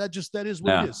 Like that is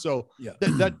what it is. So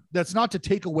that's not to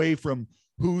take away from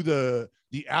who the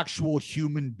actual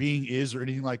human being is or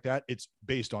anything like that. It's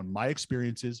based on my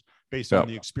experiences, based on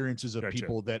the experiences of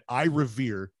people that I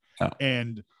revere.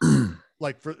 And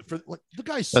like for like the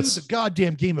guy sued the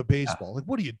goddamn game of baseball. Like,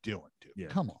 what are you doing, dude?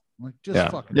 Come on. Like,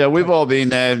 just fucking. Yeah, we've all been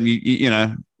there. You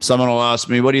know, someone will ask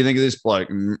me, "What do you think of this bloke?"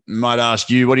 And might ask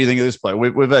you, "What do you think of this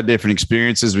bloke?" We've had different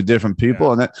experiences with different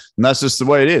people, and that's just the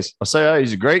way it is. I say, "Oh,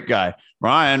 he's a great guy."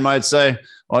 Ryan might say,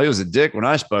 well, he was a dick when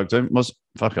I spoke to him.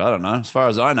 Fuck, I don't know. As far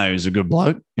as I know, he's a good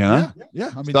bloke, you know?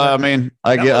 Yeah. I mean,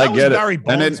 I get it. Barry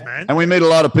Bonds, man. And we meet a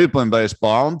lot of people in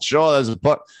baseball. I'm sure there's a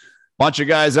bunch of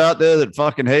guys out there that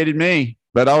fucking hated me,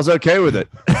 but I was okay with it.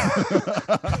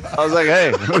 I was like,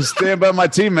 hey, I'll stand by my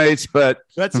teammates, but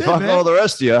that's it, fuck man. all the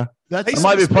rest of you. I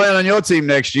might be playing on your team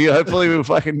next year. Hopefully we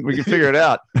can figure it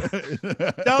out.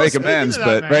 Make amends.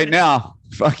 But right now,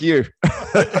 fuck you.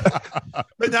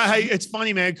 But no, hey, it's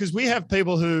funny, man, because we have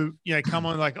people who, you know, come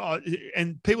on like,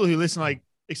 and people who listen, like,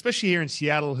 especially here in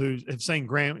Seattle, who have seen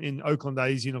Grant in Oakland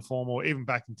A's uniform or even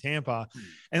back in Tampa,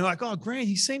 and like, oh, Grant,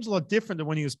 he seems a lot different than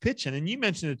when he was pitching. And you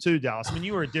mentioned it too, Dallas. I mean,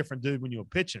 you were a different dude when you were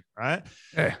pitching, right?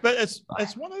 Yeah. But it's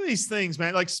one of these things,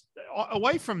 man. Like,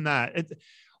 away from that,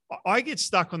 I get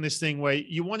stuck on this thing where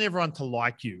you want everyone to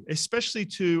like you, especially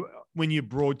when you're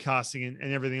broadcasting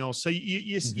and everything else. So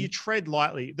you tread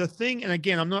lightly. The thing, and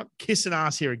again, I'm not kissing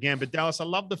ass here again, but Dallas, I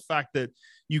love the fact that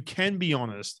you can be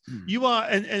honest. You are,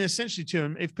 and essentially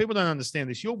too, if people don't understand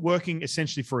this, you're working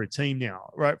essentially for a team now,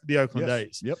 right? The Oakland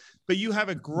A's. Yep. But you have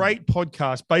a great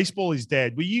podcast, Baseball is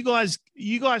Dead, where you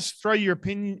guys throw your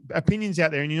opinions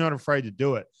out there and you're not afraid to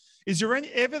do it. Is there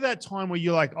ever that time where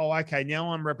you're like, oh, okay,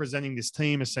 now I'm representing this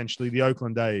team, essentially the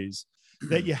Oakland A's,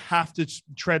 that you have to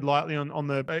tread lightly on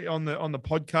the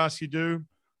podcast you do?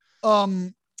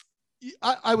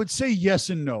 I would say yes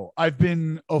and no. I've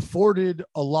been afforded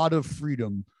a lot of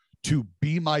freedom to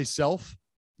be myself.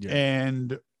 Yeah.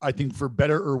 And I think for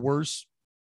better or worse,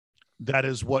 that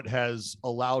is what has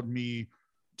allowed me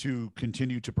to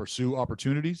continue to pursue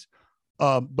opportunities.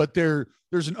 But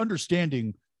there's an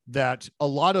understanding that a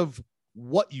lot of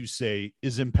what you say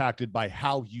is impacted by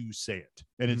how you say it.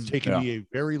 And it's taken me a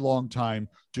very long time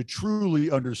to truly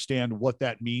understand what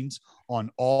that means on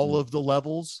all of the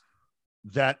levels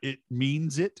that it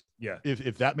means it. Yeah.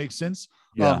 If that makes sense.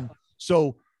 Yeah.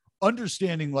 So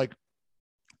understanding, like,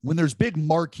 when there's big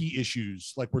marquee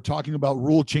issues, like we're talking about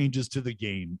rule changes to the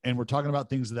game and we're talking about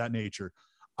things of that nature,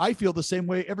 I feel the same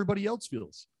way everybody else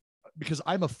feels because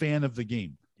I'm a fan of the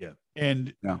game. Yeah.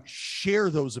 And share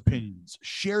those opinions,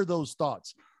 share those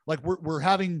thoughts. Like we're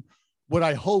having what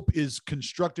I hope is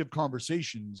constructive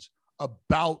conversations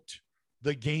about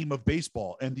the game of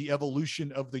baseball and the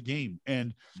evolution of the game.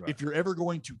 And if you're ever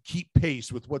going to keep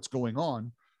pace with what's going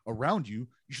on around you,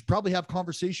 you should probably have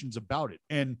conversations about it.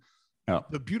 And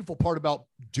the beautiful part about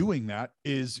doing that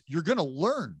is you're going to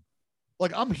learn.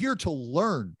 Like, I'm here to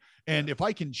learn. And if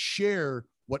I can share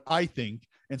what I think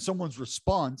and someone's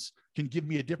response can give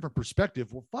me a different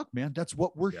perspective, well, fuck, man, that's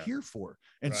what we're here for.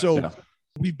 And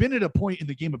we've been at a point in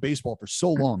the game of baseball for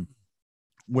so long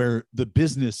where the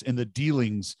business and the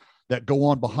dealings that go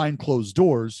on behind closed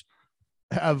doors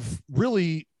have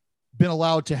really been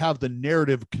allowed to have the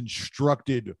narrative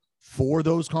constructed for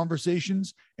those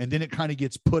conversations. And then it kind of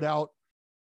gets put out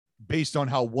based on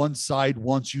how one side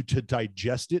wants you to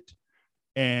digest it.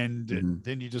 And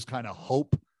then you just kind of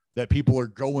hope that people are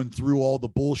going through all the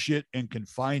bullshit and can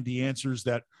find the answers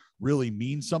that really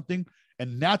mean something.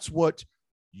 And that's what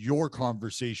your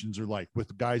conversations are like with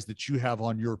the guys that you have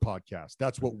on your podcast.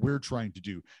 That's what we're trying to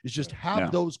do, is just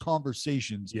have those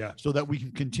conversations so that we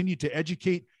can continue to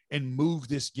educate and move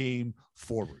this game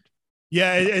forward.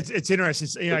 Yeah, it's interesting.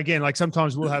 It's, you know, again, like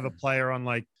sometimes we'll have a player on,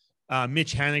 like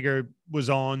Mitch Haniger was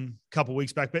on a couple of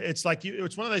weeks back, but it's like,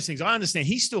 it's one of those things. I understand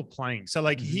he's still playing. So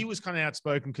like he was kind of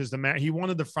outspoken because he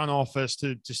wanted the front office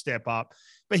to step up,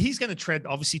 but he's going to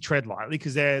obviously tread lightly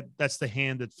because that's the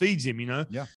hand that feeds him, you know?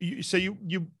 Yeah. So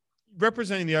you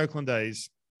representing the Oakland A's,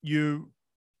 you're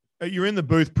in the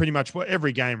booth pretty much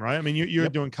every game, right? I mean, you're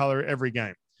doing color every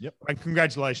game. Yep. And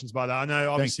congratulations by that. I know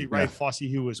obviously Ray Fosse,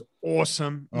 who was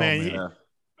awesome, man.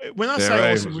 When I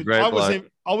say awesome,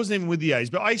 I wasn't even with the A's,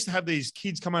 but I used to have these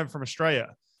kids come over from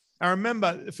Australia. I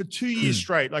remember for 2 years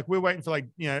straight, like we're waiting for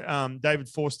David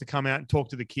Force to come out and talk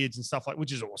to the kids and stuff, like,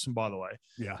 which is awesome, by the way.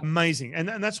 Yeah. Amazing. And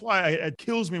that's why it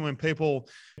kills me when people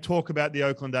talk about the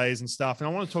Oakland A's and stuff. And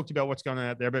I want to talk to you about what's going on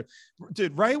out there. But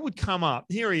dude, Ray would come up.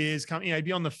 Here he is, he'd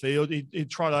be on the field. He'd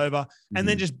trot over and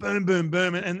then just boom, boom,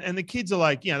 boom. And the kids are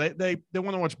like, you know, they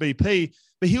want to watch BP.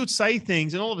 But he would say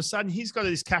things, and all of a sudden he's got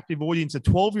this captive audience of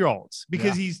 12-year-olds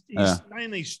because he's saying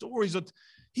these stories.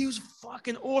 He was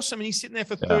fucking awesome, and he's sitting there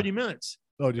for 30 minutes.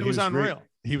 Oh, dude, it was unreal. Great.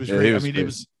 He was great. I mean, it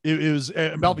was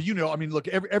Malva, you know, I mean, look,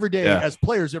 every day as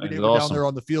players, every day we're down there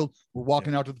on the field, we're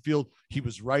walking out to the field. He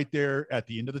was right there at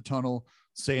the end of the tunnel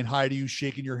saying hi to you,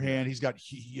 shaking your hand.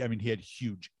 He had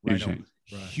huge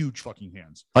huge fucking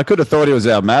hands. I could have thought he was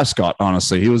our mascot,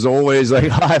 honestly. He was always like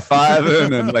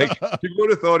high-fiving and like you would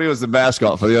have thought he was the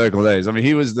mascot for the Oakland A's. I mean,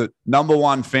 he was the number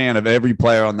one fan of every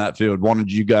player on that field,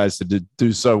 wanted you guys to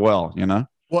do so well, you know?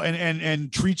 Well,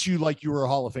 and treats you like you were a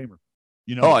Hall of Famer.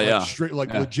 You know,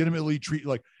 legitimately treat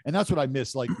like, and that's what I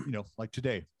miss. Like, you know, like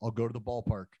today, I'll go to the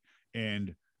ballpark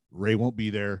and Ray won't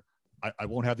be there. I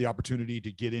won't have the opportunity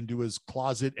to get into his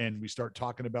closet and we start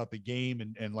talking about the game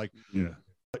and like,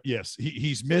 yes,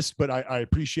 he's missed, but I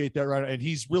appreciate that. Right. And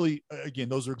he's really, again,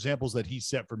 those are examples that he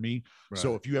set for me. Right.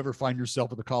 So if you ever find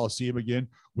yourself at the Coliseum again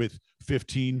with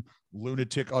 15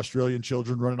 lunatic Australian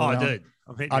children running around, dude,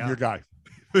 I'm your guy.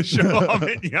 For sure. I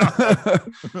mean,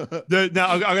 no,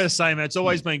 I gotta say, man, it's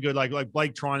always been good. Like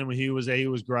Blake Trinan when he was there, he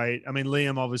was great. I mean,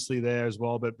 Liam obviously there as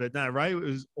well, but no, Ray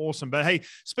was awesome. But hey,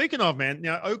 speaking of, man,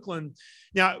 now Oakland,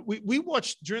 now we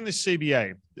watched during the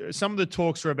CBA, some of the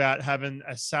talks were about having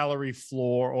a salary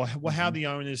floor or how the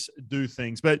owners do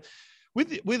things, but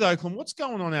with Oakland, what's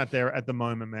going on out there at the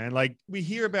moment, man? Like we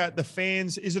hear about the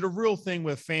fans. Is it a real thing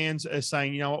where fans are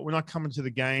saying, you know what, we're not coming to the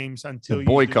games until the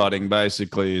boycotting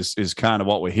basically is kind of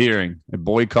what we're hearing. They're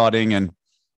boycotting, and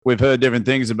we've heard different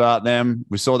things about them.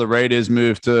 We saw the Raiders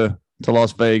move to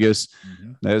Las Vegas.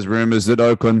 Mm-hmm. There's rumors that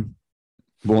Oakland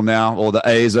will now, or the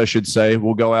A's, I should say,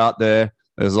 will go out there.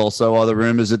 There's also other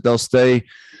rumors that they'll stay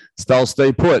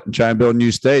put and try and build a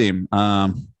new stadium.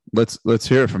 Let's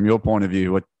hear it from your point of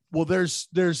view. Well, there's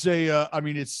a, I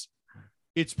mean,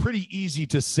 it's pretty easy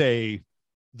to say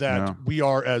that we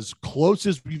are as close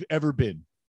as we've ever been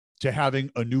to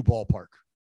having a new ballpark.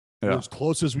 We're as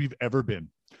close as we've ever been.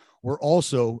 We're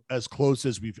also as close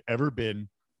as we've ever been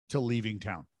to leaving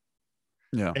town.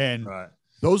 Yeah. And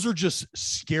those are just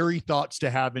scary thoughts to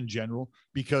have in general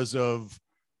because of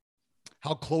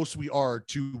how close we are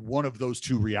to one of those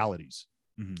two realities.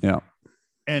 Mm-hmm. Yeah.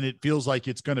 And it feels like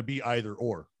it's going to be either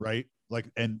or, right? Like,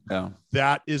 and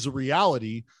that is a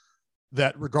reality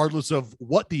that regardless of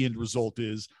what the end result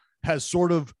is, has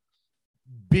sort of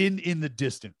been in the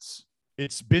distance.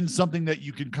 It's been something that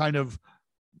you can kind of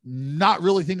not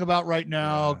really think about right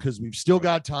now because we've still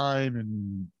got time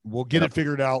and we'll get it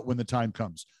figured out when the time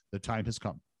comes. The time has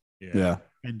come. Yeah.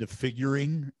 And the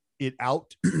figuring it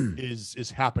out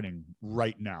is happening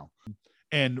right now.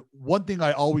 And one thing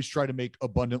I always try to make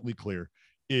abundantly clear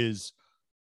is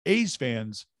A's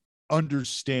fans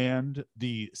understand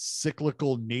the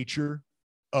cyclical nature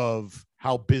of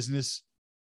how business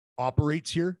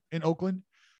operates here in Oakland.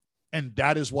 And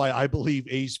that is why I believe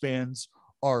A's fans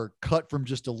are cut from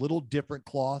just a little different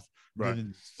cloth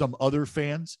than some other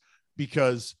fans,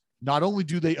 because not only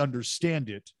do they understand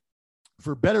it,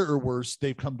 for better or worse,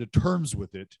 they've come to terms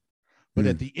with it. But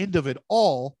at the end of it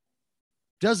all,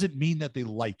 doesn't mean that they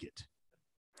like it.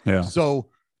 Yeah. So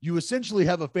you essentially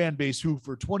have a fan base who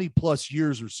for 20 plus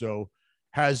years or so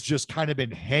has just kind of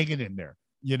been hanging in there,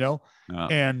 you know?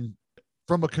 And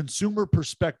from a consumer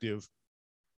perspective,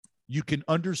 you can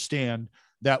understand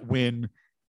that when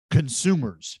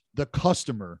consumers, the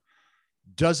customer,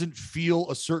 doesn't feel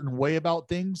a certain way about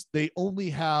things, they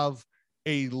only have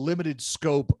a limited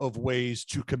scope of ways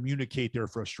to communicate their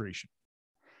frustration.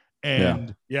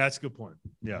 And that's a good point.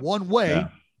 Yeah. One way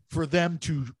for them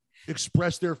to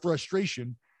express their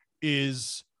frustration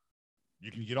is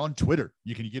you can get on Twitter,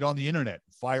 you can get on the internet,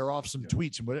 fire off some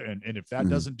tweets and whatever. And if that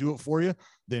doesn't do it for you,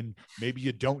 then maybe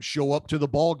you don't show up to the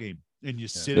ball game and you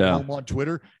sit at home on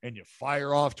Twitter and you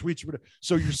fire off tweets.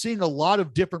 So you're seeing a lot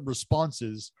of different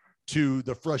responses to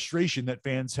the frustration that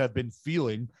fans have been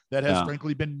feeling that has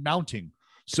frankly been mounting.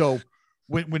 So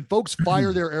when folks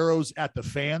fire their arrows at the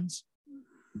fans,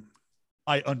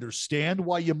 I understand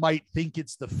why you might think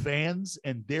it's the fans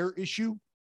and their issue,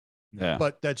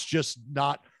 but that's just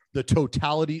not the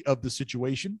totality of the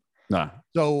situation. No.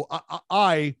 So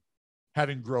I,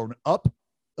 having grown up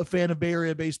a fan of Bay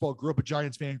Area baseball, grew up a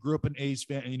Giants fan, grew up an A's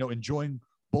fan, you know, enjoying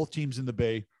both teams in the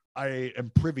Bay, I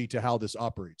am privy to how this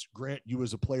operates. Grant, you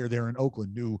as a player there in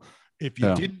Oakland knew if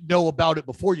you didn't know about it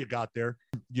before you got there,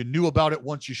 you knew about it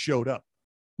once you showed up.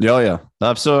 Yeah.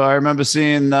 So I remember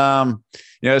seeing, some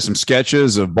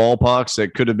sketches of ballparks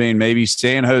that could have been maybe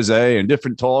San Jose and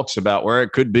different talks about where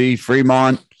it could be.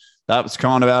 Fremont, that was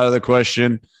kind of out of the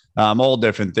question. All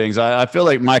different things. I feel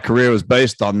like my career was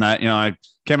based on that. You know, I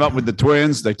came up with the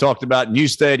Twins. They talked about new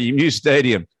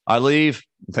stadium. I leave,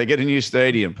 they get a new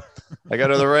stadium. I go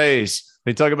to the Rays.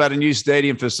 They talk about a new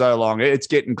stadium for so long. It's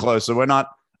getting closer. We're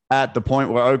not at the point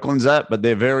where Oakland's at, but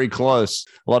they're very close.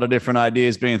 A lot of different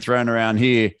ideas being thrown around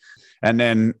here. And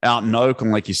then out in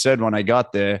Oakland, like you said, when I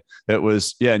got there, it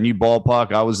was, new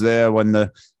ballpark. I was there when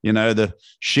the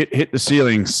shit hit the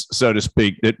ceilings, so to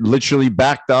speak. It literally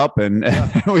backed up, and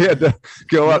we had to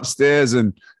go upstairs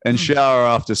and shower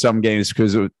after some games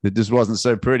because it just wasn't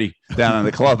so pretty down in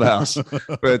the clubhouse.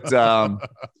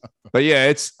 But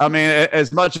yeah,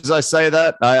 as much as I say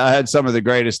that, I had some of the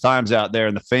greatest times out there,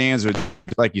 and the fans are,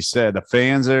 like you said,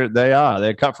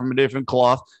 they're cut from a different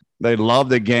cloth. They love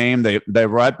the game. They're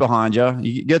right behind you.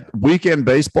 You get weekend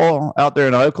baseball out there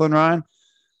in Oakland, Ryan.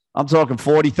 I'm talking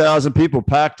 40,000 people,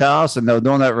 packed house, and they're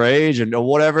doing that rage and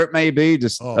whatever it may be.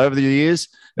 Over the years,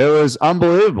 it was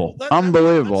unbelievable,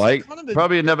 unbelievable. I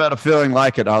probably never had a feeling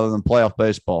like it other than playoff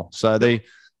baseball. So they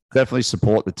definitely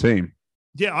support the team.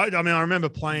 Yeah, I remember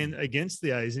playing against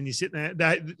the A's, and you're sitting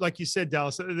there. Like you said,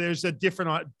 Dallas, there's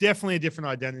definitely a different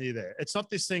identity there. It's not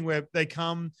this thing where they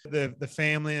come, the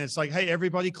family, and it's like, hey,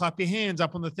 everybody, clap your hands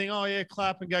up on the thing. Oh yeah,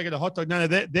 clap and go get a hot dog. No,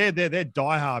 they're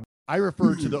diehard. I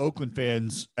refer to the Oakland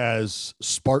fans as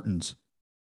Spartans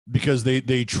because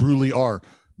they truly are.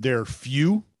 They're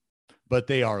few, but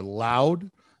they are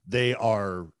loud. They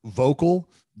are vocal.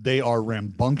 They are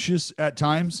rambunctious at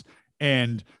times.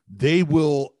 And they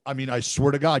will, I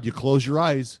swear to God, you close your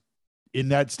eyes in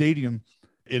that stadium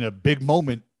in a big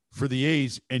moment for the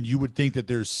A's, and you would think that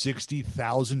there's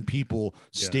 60,000 people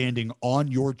standing on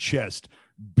your chest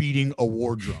beating a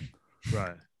war drum.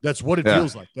 Right. That's what it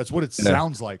feels like. That's what it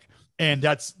sounds like. And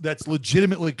that's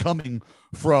legitimately coming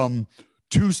from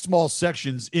two small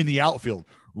sections in the outfield.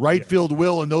 Right field,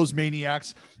 Will, and those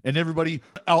maniacs, and everybody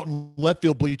out in left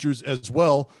field bleachers as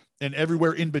well, and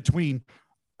everywhere in between.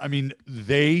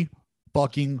 They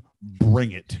fucking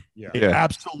bring it. Yeah. They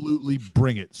absolutely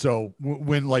bring it. So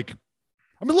when look,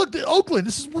 Oakland,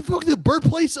 this is the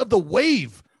birthplace of the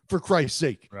wave, for Christ's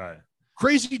sake. Right.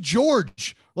 Crazy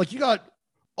George. Like, you got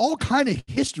all kind of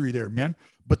history there, man.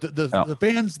 But the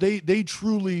fans, they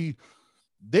truly,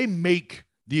 they make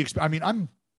the,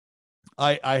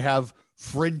 I have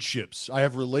friendships. I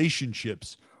have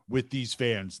relationships with these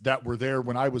fans that were there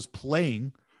when I was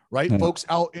playing, right? Folks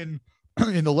out in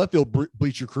the left field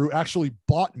bleacher crew actually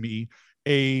bought me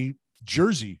a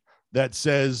jersey that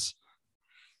says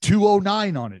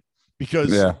 209 on it because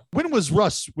when was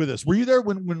Russ with us? Were you there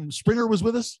when Springer was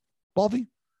with us, Balvy?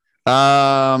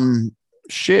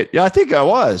 Shit. Yeah, I think I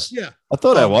was. Yeah. I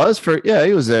thought I was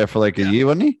he was there for like a year,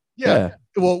 wasn't he? Yeah.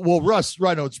 Well, Russ,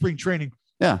 right. No, it's spring training.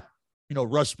 Yeah.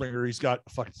 Russ Springer, he's got a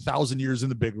fucking 1,000 years in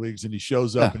the big leagues, and he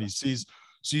shows up and he sees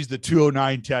the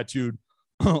 209 tattooed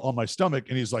on my stomach.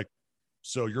 And he's like,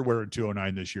 so you're wearing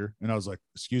 209 this year? And I was like,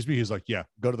 excuse me? He's like, yeah,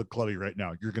 go to the clubby right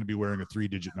now. You're going to be wearing a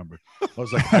 3-digit number. I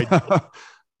was like,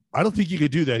 I don't think you could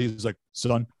do that. He's like,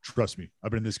 son, trust me. I've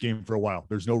been in this game for a while.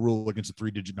 There's no rule against a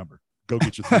 3-digit number. Go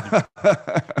get your 3-digit.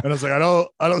 And I was like, I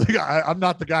don't think I'm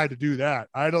not the guy to do that.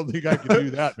 I don't think I can do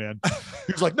that, man.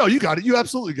 He was like, no, you got it. You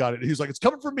absolutely got it. He's like, it's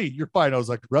coming from me. You're fine. I was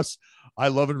like, Russ, I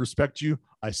love and respect you.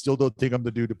 I still don't think I'm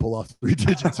the dude to pull off 3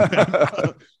 digits,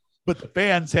 man. But the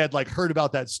fans had heard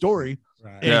about that story.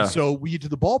 Right. And so we get to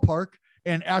the ballpark,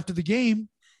 and after the game,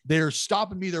 they're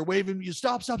stopping me. They're waving. You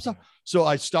stop. So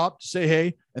I stopped to say,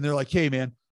 hey, and they're like, hey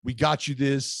man, we got you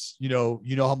this, you know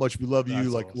how much we love you. That's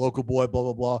like awesome. Local boy, blah,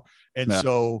 blah, blah. And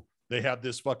so they have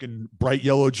this fucking bright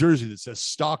yellow jersey that says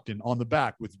Stockton on the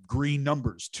back with green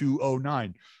numbers,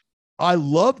 209. I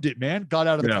loved it, man. Got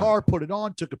out of the car, put it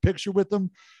on, took a picture with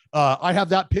them. I have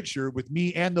that picture with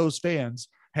me and those fans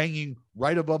hanging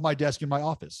right above my desk in my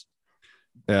office.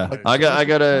 Yeah. I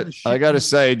gotta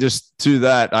say, just to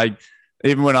that,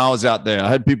 even when I was out there, I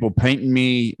had people painting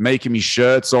me, making me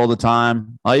shirts all the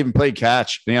time. I even played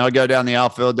catch. I go down the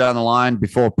outfield, down the line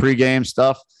before pregame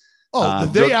stuff. Oh,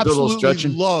 they absolutely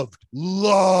loved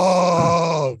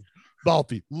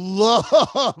Balfi.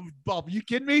 Loved Balfi. You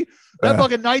kidding me? That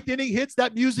fucking ninth inning hits,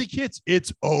 that music hits,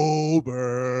 it's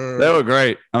over. They were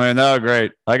great. They were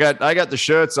great. I got the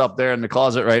shirts up there in the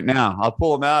closet right now. I'll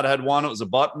pull them out. I had one. It was a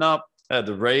button up. I had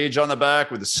the Rage on the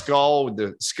back with the skull, with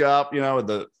the scarp, with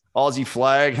the Aussie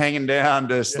flag hanging down.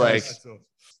 Just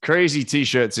crazy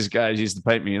T-shirts these guys used to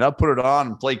paint me. And I put it on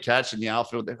and play catch in the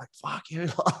outfield. They're like, fuck you.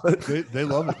 They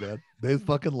love it, man. They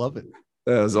fucking love it.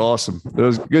 That was awesome. It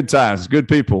was good times. Good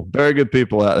people. Very good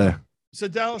people out there. So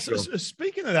Dallas,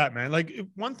 speaking of that, man,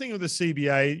 one thing with the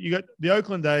CBA, you got the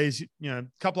Oakland A's, a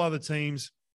couple other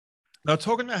teams. They're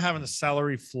talking about having a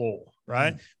salary floor,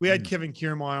 right? We had Kevin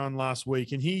Kiermaier on last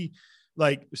week, and he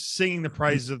singing the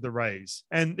praises of the Rays.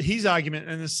 And his argument,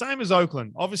 and the same as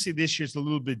Oakland, obviously this year's a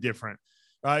little bit different,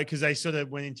 right? Because they sort of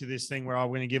went into this thing where I'm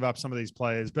going to give up some of these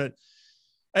players. But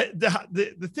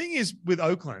the thing is with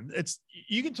Oakland, it's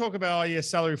you can talk about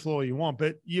salary floor you want,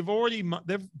 but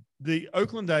they've the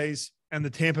Oakland A's and the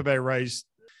Tampa Bay Rays,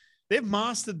 they've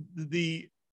mastered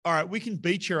all right, we can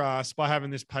beat your ass by having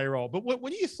this payroll. But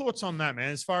what are your thoughts on that, man?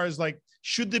 As far as like,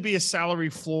 should there be a salary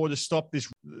floor to stop this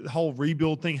whole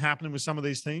rebuild thing happening with some of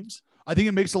these teams? I think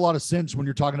it makes a lot of sense when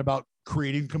you're talking about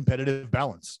creating competitive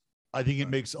balance. I think it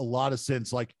makes a lot of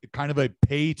sense, like kind of a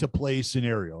pay to play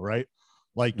scenario, right?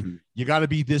 Like you got to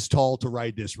be this tall to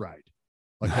ride this ride.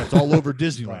 Like that's all over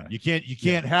Disneyland. You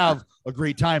can't have a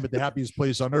great time at the happiest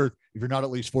place on earth if you're not at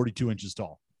least 42 inches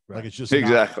tall. Like it's just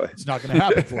exactly. It's not going to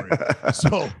happen for you.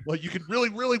 So, like, you can really,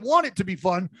 really want it to be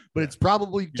fun, but it's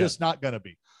probably just not going to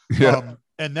be. Yeah.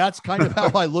 And that's kind of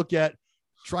how I look at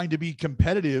trying to be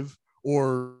competitive,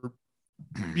 or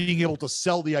being able to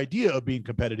sell the idea of being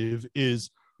competitive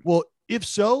is, well,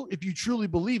 if you truly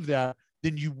believe that,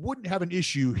 then you wouldn't have an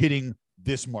issue hitting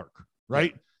this mark,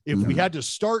 right? If we had to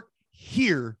start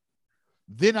here,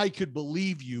 then I could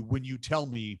believe you when you tell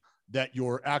me that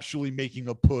you're actually making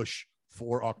a push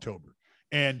for October.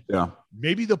 And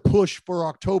maybe the push for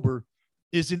October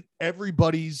isn't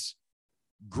everybody's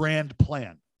grand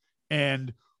plan.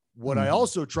 And what I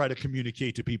also try to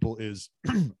communicate to people is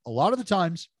a lot of the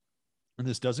times, and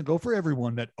this doesn't go for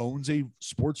everyone that owns a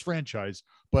sports franchise,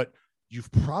 but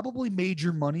you've probably made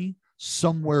your money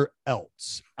somewhere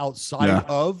else outside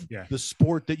of the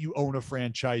sport that you own a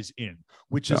franchise in,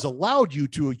 which has allowed you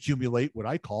to accumulate what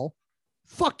I call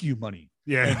fuck you money.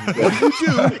 Yeah. And what do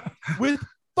you do with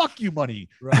fuck you money?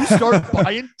 Right. You start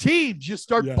buying teams, you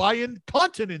start buying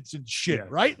continents and shit,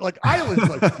 right? Like islands,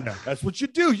 like that's what you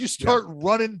do. You start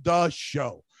running the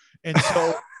show. And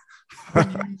so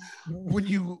when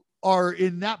you are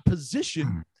in that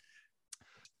position,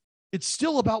 it's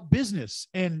still about business.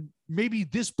 And maybe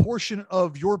this portion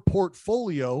of your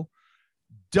portfolio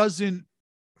doesn't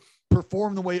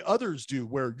perform the way others do,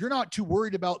 where you're not too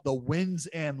worried about the wins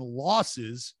and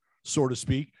losses, so to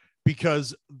speak,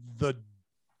 because the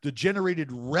generated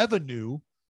revenue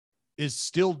is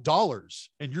still dollars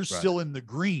and you're still in the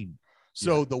green.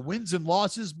 So the wins and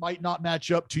losses might not match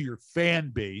up to your fan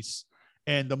base,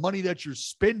 and the money that you're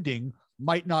spending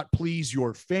might not please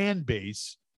your fan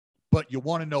base, but you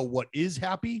want to know what is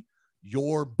happy?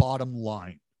 Your bottom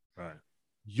line, right?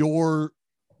 Your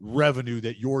revenue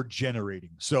that you're generating.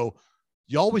 So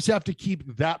you always have to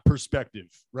keep that perspective,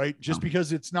 right? Just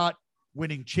because it's not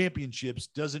winning championships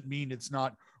doesn't mean it's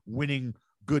not winning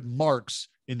good marks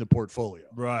in the portfolio.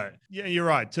 Right. Yeah, you're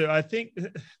right too. I think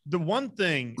the one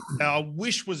thing I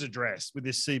wish was addressed with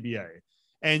this CBA,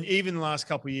 and even the last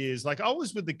couple of years, like I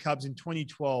was with the Cubs in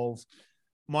 2012,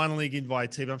 minor league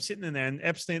invitee, but I'm sitting in there and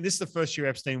Epstein, this is the first year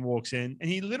Epstein walks in, and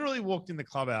he literally walked in the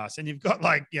clubhouse, and you've got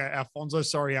like, Alfonso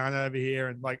Soriano over here.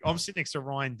 And like, I'm sitting next to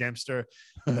Ryan Dempster,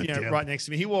 right next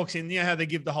to me. He walks in, how they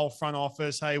give the whole front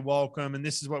office, hey, welcome. And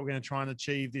this is what we're going to try and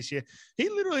achieve this year. He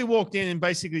literally walked in and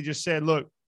basically just said, look,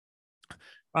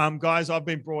 guys, I've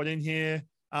been brought in here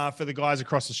for the guys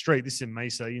across the street. This is in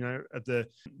Mesa,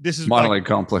 this is minor league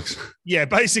complex. Yeah,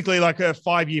 basically like a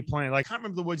 5-year plan. Like, I can't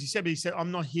remember the words he said, but he said,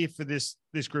 I'm not here for this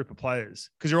group of players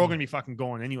because they're all going to be fucking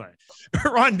gone anyway.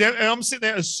 And I'm sitting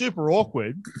there, it's super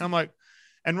awkward. I'm like,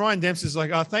 and Ryan Dempster's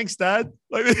like, oh, thanks, Dad.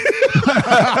 Like,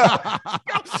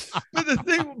 but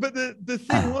the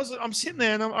thing was, I'm sitting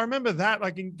there and I remember that,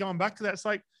 like, in going back to that, it's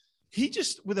like, he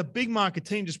just, with a big market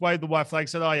team, just waved the white flag,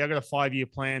 said, oh, yeah, I got a 5-year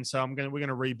plan, so we're going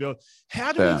to rebuild.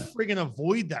 How do we friggin'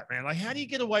 avoid that, man? Like, how do you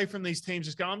get away from these teams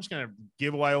just go, I'm just going to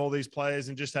give away all these players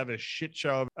and just have a shit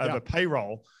show of a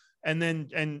payroll and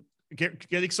get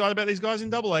excited about these guys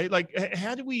in AA? Like,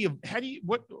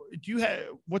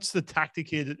 what's the tactic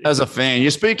here? As a fan,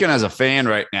 you're speaking as a fan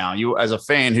right now. You, as a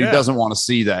fan who doesn't want to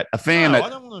see that, a fan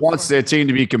that wants their team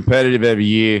to be competitive every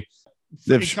year.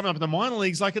 Coming up in the minor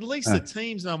leagues, like at least the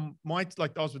teams,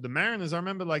 like I was with the Mariners, I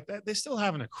remember like that they're still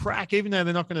having a crack, even though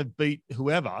they're not going to beat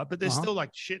whoever, but they're still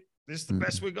like, shit, this is the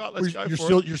best we got.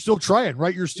 You're still trying,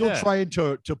 right? You're still trying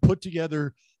to put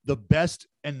together the best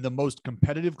and the most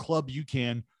competitive club you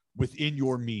can within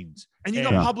your means. And you're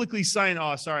not publicly saying,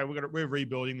 oh, sorry, we're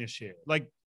rebuilding this year.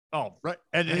 Like, oh, right.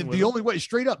 And the only way,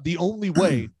 straight up, the only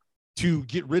way to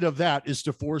get rid of that is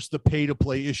to force the pay to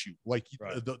play issue, like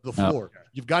the floor.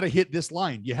 You've got to hit this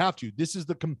line. You have to. This is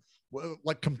the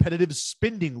competitive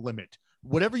spending limit,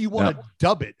 whatever you want to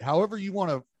dub it, however you want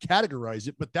to categorize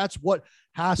it. But that's what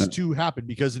has to happen,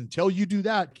 because until you do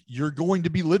that, you're going to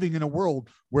be living in a world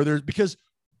where because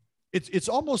it's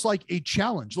almost like a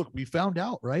challenge. Look, we found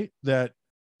out, right, that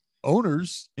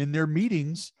owners in their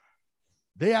meetings,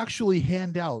 they actually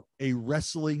hand out a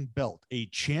wrestling belt. A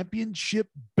championship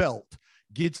belt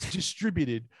gets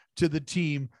distributed to the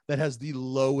team that has the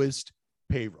lowest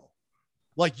payroll.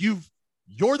 Like,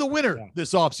 you're the winner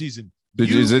this offseason.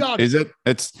 Is it?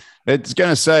 It's going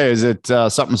to say, is it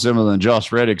something similar than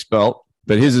Josh Reddick's belt?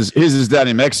 But his is down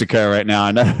in Mexico right now.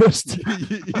 I noticed.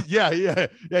 yeah.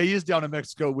 He is down in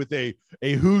Mexico with a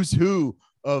who's who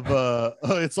of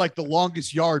it's like the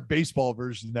longest yard baseball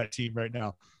version of that team right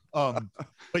now.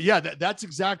 But yeah, that's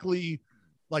exactly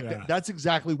that's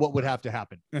exactly what would have to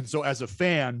happen. And so as a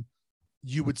fan,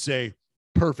 you would say,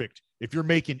 perfect. If you're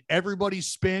making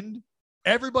everybody's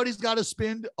got to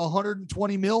spend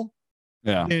 120 mil.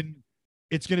 Yeah. Then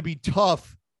it's going to be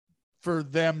tough for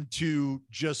them to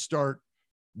just start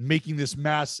making this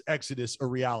mass exodus a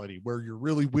reality where you're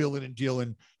really wheeling and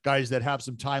dealing guys that have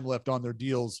some time left on their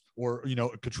deals or,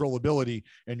 controllability.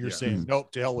 And you're saying,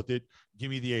 nope, to hell with it.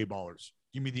 Give me the A-ballers.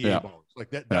 Give me the A-ballers.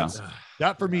 Like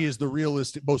that for me is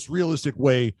the most realistic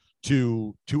way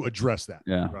to address that.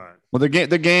 Yeah. Right. Well, the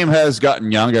game has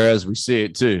gotten younger as we see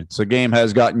it too. So the game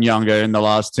has gotten younger in the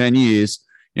last 10 years.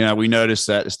 We noticed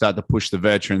that to start to push the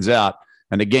veterans out,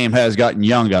 and the game has gotten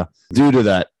younger due to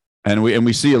that. And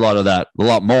we see a lot of that, a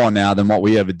lot more now than what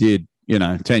we ever did,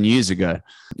 10 years ago.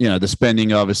 The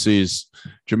spending obviously is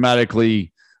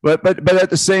dramatically, but at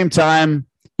the same time,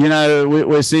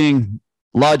 we're seeing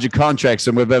larger contracts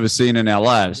than we've ever seen in our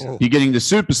lives. You're getting the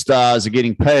superstars are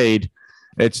getting paid.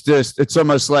 It's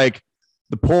almost like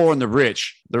the poor and the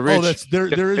rich. The rich.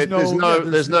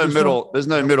 There's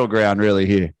no middle ground really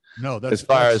here. No, as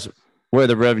far as where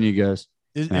the revenue goes.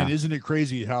 And isn't it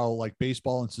crazy how like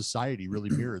baseball and society really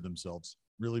mirror themselves,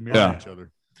 each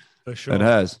other? For sure. It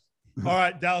has. All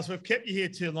right, Dallas, we've kept you here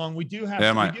too long. We do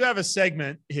have a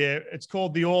segment here. It's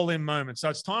called the All-In Moment. So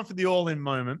it's time for the All-In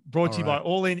Moment, brought to you by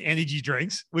All-In Energy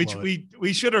Drinks, which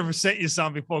we should have sent you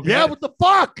some before. Yeah, what the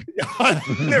fuck?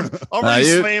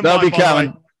 They'll be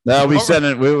coming.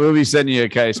 We'll be sending you a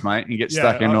case, mate, and get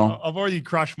stuck in all. I've already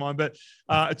crushed mine, but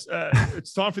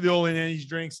it's time for the All-In Energy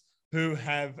Drinks, who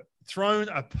have thrown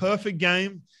a perfect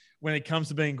game when it comes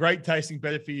to being great tasting,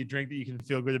 better for your drink that you can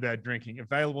feel good about drinking.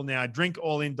 Available now,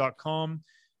 drinkallin.com.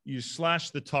 Use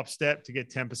 /the top step to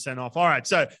get 10% off. All right,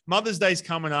 so Mother's Day's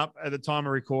coming up at the time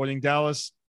of recording,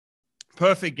 Dallas.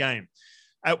 Perfect game.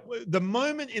 At the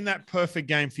moment in that perfect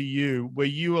game for you where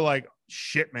you were like,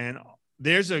 shit, man,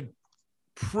 there's a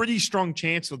pretty strong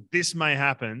chance that this may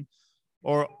happen,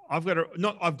 or I've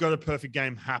got a perfect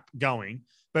game going,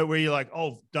 but where you're like,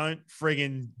 oh, don't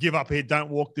friggin' give up here. Don't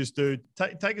walk this dude.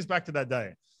 Take us back to that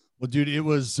day. Well, dude, it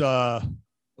was,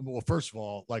 first of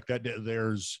all, like that day, there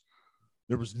was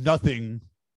nothing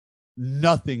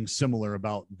similar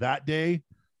about that day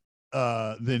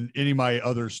than any of my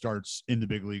other starts in the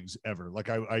big leagues ever. Like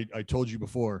I told you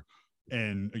before,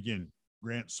 and again,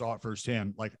 Grant saw it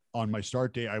firsthand. Like on my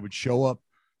start day, I would show up,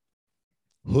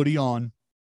 hoodie on.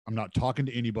 I'm not talking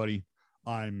to anybody.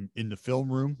 I'm in the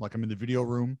film room, like I'm in the video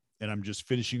room, and I'm just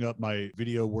finishing up my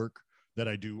video work that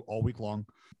I do all week long.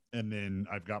 And then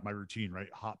I've got my routine, right?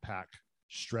 Hot pack,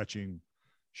 stretching,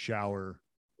 shower,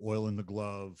 oil in the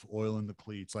glove, oil in the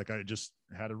cleats. Like I just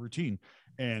had a routine.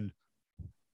 And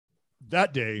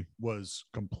that day was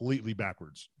completely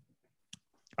backwards.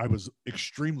 I was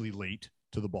extremely late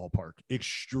to the ballpark,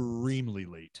 extremely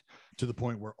late, to the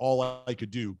point where all I could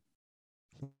do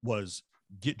was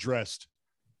get dressed,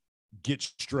 get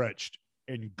stretched,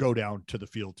 and go down to the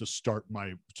field to start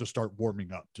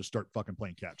warming up, to start fucking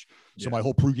playing catch. So my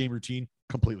whole pregame routine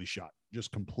completely shot,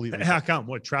 just completely. How come?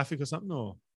 What, traffic or something?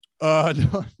 Or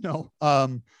no.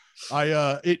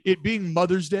 It being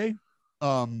Mother's Day,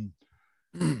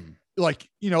 like,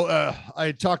 I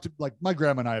had talked to, like, my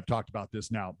grandma and I have talked about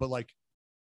this now, but like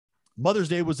Mother's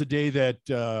Day was a day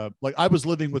that like I was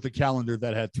living with a calendar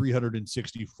that had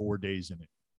 364 days in it.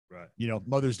 Right.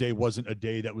 Mother's Day wasn't a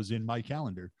day that was in my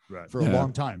calendar for a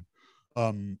long time.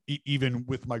 Even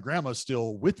with my grandma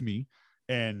still with me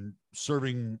and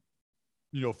serving,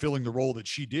 filling the role that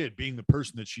she did, being the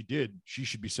person that she did, she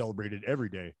should be celebrated every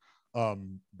day.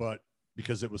 But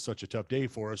because it was such a tough day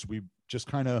for us, we just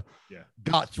kind of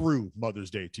got through Mother's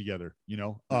Day together,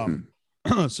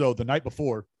 So the night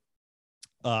before,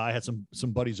 I had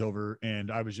some buddies over,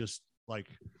 and I was just like,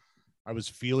 I was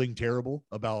feeling terrible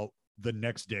about the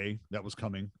next day that was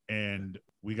coming, and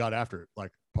we got after it,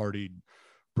 like partied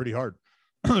pretty hard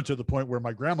to the point where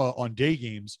my grandma on day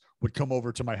games would come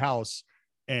over to my house,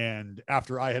 and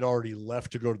after I had already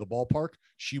left to go to the ballpark,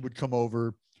 she would come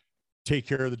over, take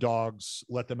care of the dogs,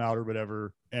 let them out or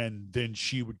whatever, and then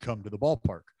she would come to the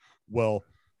ballpark. Well,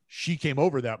 she came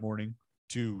over that morning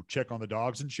to check on the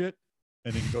dogs and shit,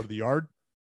 and then go to the yard,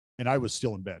 and I was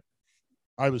still in bed.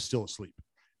 I was still asleep.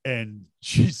 And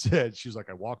she's like,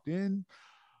 I walked in,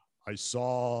 I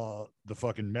saw the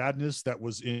fucking madness that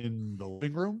was in the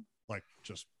living room, like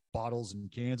just bottles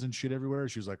and cans and shit everywhere.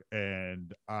 She was like,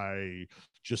 and I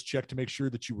just checked to make sure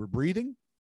that you were breathing.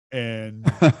 And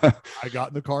I got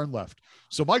in the car and left.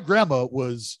 So my grandma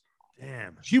was,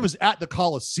 she was at the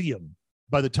Coliseum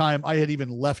by the time I had even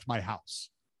left my house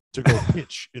to go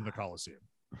pitch in the Coliseum.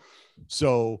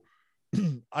 So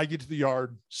I get to the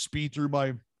yard, speed through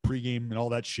my pregame and all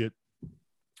that shit.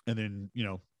 And then,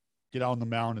 get out on the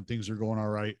mound and things are going all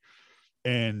right.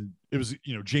 And it was,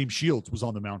 James Shields was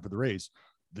on the mound for the Rays.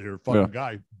 Their fucking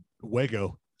guy,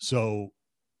 Wego. So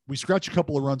we scratched a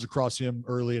couple of runs across him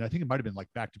early, and I think it might have been like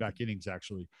back-to-back innings,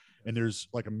 actually. And there's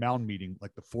like a mound meeting,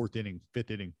 like the 4th inning,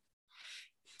 5th inning.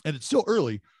 And it's still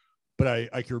early, but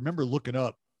I can remember looking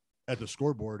up at the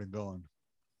scoreboard and going,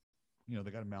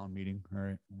 they got a mound meeting. All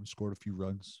right, we scored a few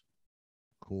runs.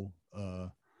 Cool.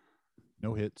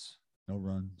 No hits, no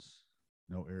runs,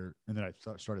 no error. And then I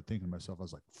started thinking to myself, I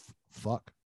was like,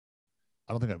 fuck.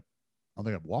 I don't think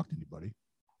I've walked anybody.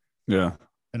 Yeah.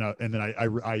 And then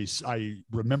I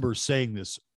remember saying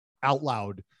this out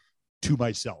loud to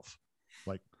myself,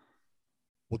 like,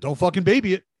 well, don't fucking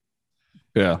baby it.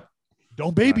 Yeah.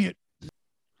 Don't baby it.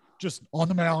 Just on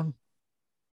the mound,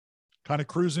 kind of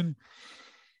cruising.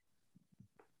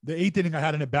 The 8th inning, I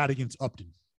had an at bat against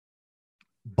Upton,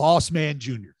 Boss Man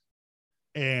Jr.,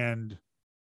 and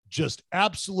just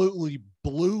absolutely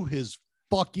blew his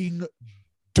fucking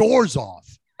doors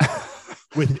off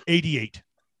with 88.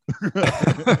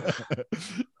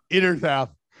 Inner half,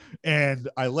 and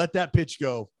I let that pitch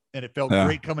go, and it felt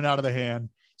great coming out of the hand.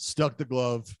 Stuck the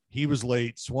glove. He was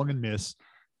late, swung and missed,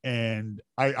 and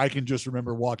I can just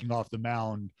remember walking off the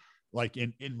mound, like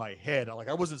in my head.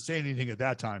 I wasn't saying anything at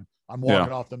that time. I'm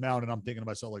walking off the mound, and I'm thinking to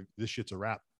myself, like, this shit's a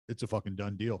wrap. It's a fucking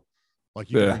done deal. Like,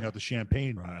 you can bring out the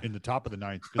champagne in the top of the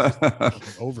 9th because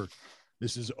it's over.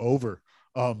 This is over.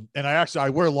 And I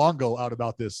wear Longo out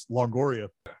about this, Longoria,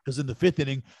 because in the 5th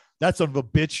inning, that son of a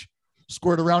bitch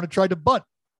squared around and tried to bunt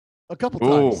a couple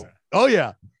times. Oh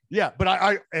yeah. Yeah.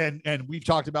 But and we've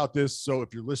talked about this. So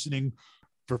if you're listening,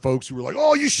 for folks who were like,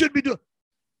 oh, you should be doing,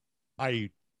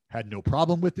 I had no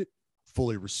problem with it,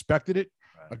 fully respected it.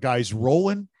 A guy's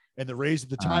rolling, and the Rays at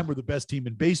the time were the best team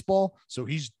in baseball. So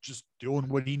he's just doing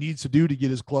what he needs to do to get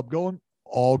his club going.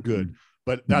 All good.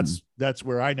 But that's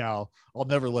where I'll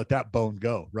never let that bone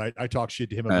go. Right. I talk shit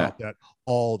to him about that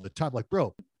all the time. Like,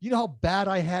 bro, you know how bad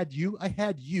I had you,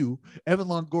 Evan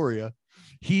Longoria,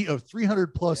 he of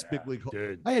 300 plus big league.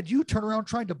 Dude. I had you turn around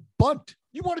trying to bunt.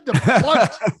 You wanted to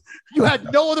bunt. You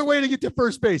had no other way to get to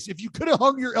first base. If you could have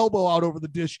hung your elbow out over the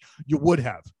dish, you would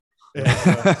have.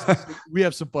 And, we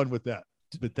have some fun with that.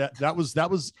 But that was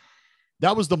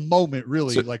the moment,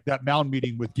 really, so, like that mound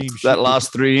meeting with Game. That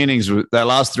last 3 innings, that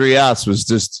last 3 outs was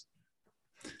just,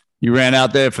 you ran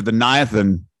out there for the 9th,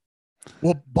 and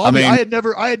well, Bobby, I had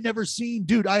never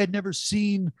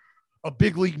seen a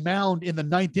big league mound in the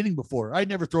 9th inning before. I had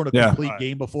never thrown a complete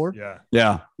game before.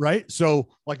 Yeah. Right. So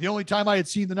like the only time I had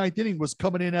seen the 9th inning was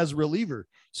coming in as a reliever.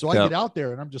 So I get out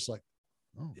there and I'm just like,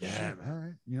 oh yeah, all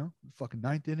right. Fucking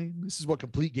 9th inning. This is what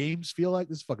complete games feel like.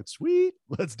 This is fucking sweet.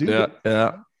 Let's do it.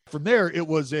 Yeah. From there, it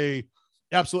was a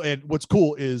absolute. And what's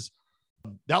cool is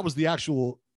that was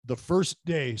the first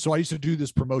day. So I used to do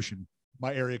this promotion,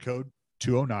 my area code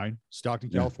 209,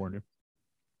 Stockton, California.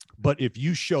 But if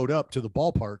you showed up to the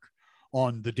ballpark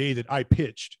on the day that I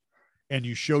pitched and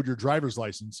you showed your driver's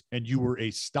license and you were a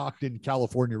Stockton,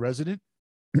 California resident,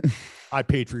 I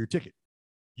paid for your ticket.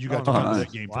 You got to come to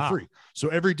that game for free. So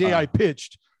every day I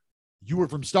pitched, you were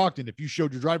from Stockton. If you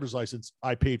showed your driver's license,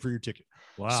 I paid for your ticket.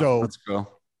 Wow. So let's go.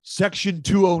 Section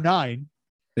 209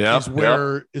 is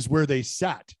where they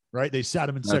sat, right? They sat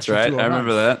them in section 209. I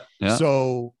remember that. Yeah.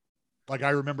 So like,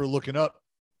 I remember looking up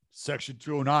section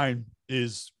 209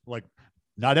 is like,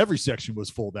 not every section was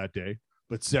full that day,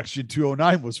 but section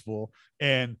 209 was full,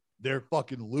 and they're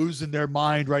fucking losing their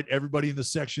mind, right? Everybody in the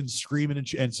section screaming.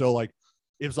 And so like,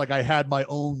 it was like, I had my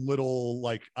own little,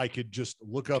 like, I could just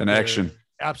look up connection. There,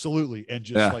 absolutely. And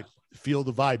just like feel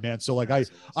the vibe, man. So like,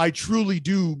 I truly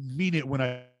do mean it when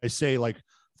I say, like,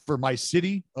 for my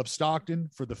city of Stockton,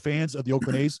 for the fans of the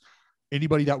Oakland A's,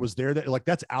 anybody that was there, that like,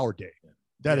 that's our day.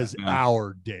 That is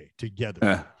our day together.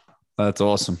 Yeah. That's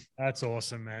awesome. That's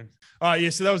awesome, man. All right. Yeah.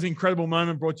 So that was an incredible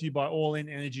moment brought to you by All In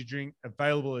Energy Drink,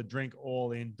 available at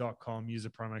drinkallin.com. Use the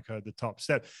promo code The Top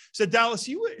Step. So Dallas,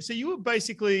 you were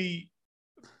basically,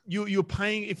 you're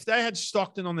paying, if they had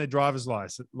Stockton on their driver's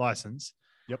license.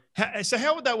 Yep. So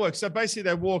how would that work? So basically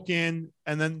they walk in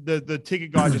and then the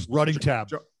ticket guy just running tab.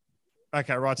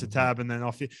 Okay. Writes a tab and then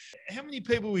off you. How many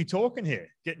people are we talking here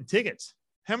getting tickets?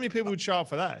 How many people would show up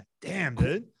for that? Damn,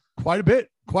 dude. Quite a bit.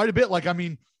 Like, I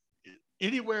mean,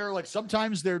 anywhere, like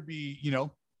sometimes there'd be,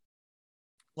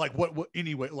 like what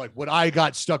anyway, like what I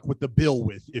got stuck with the bill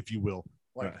with, if you will.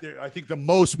 Like I think the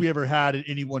most we ever had at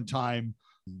any one time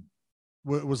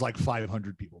was like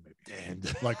 500 people, maybe.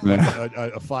 And like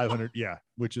a 500,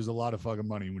 which is a lot of fucking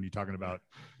money when you're talking about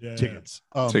tickets.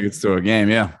 Tickets to a game,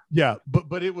 yeah.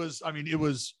 But it was, I mean, it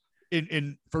was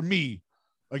in for me,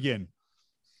 again,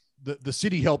 the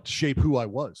city helped shape who I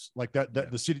was. Like that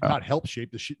the city not helped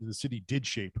shape, the city did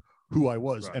shape who I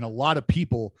was, and a lot of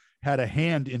people had a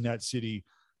hand in that city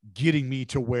getting me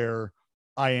to where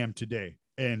I am today,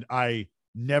 and I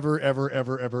never,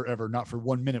 ever, not for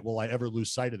 1 minute will I ever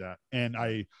lose sight of that. And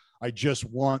I just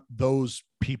want those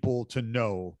people to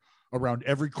know around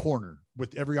every corner,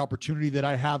 with every opportunity that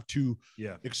I have to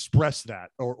express that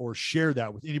or share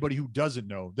that with anybody who doesn't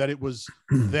know, that it was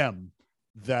them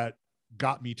that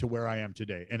got me to where I am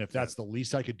today. And if that's the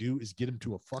least I could do is get them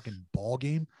to a fucking ball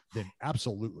game, then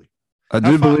absolutely. I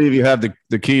do believe you have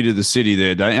the key to the city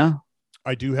there, don't you?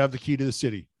 I do have the key to the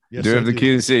city. Yes, you do have the key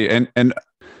to the city. And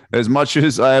as much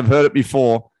as I have heard it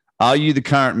before, are you the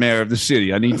current mayor of the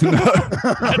city? I need to know.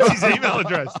 That's his email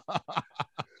address.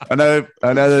 I know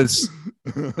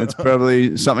that's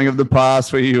probably something of the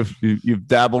past where you've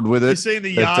dabbled with it. You're seeing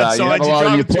the yard signs. You have a lot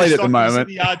on your plate at the moment.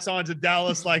 The yard signs of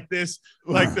Dallas like this,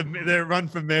 like they run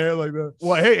for mayor like that.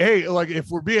 Well, hey, like if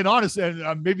we're being honest,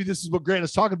 and maybe this is what Grant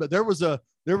is talking about, there was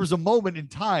a moment in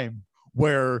time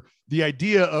where the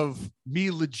idea of me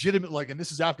legitimate, like, and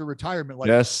this is after retirement, like,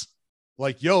 yes,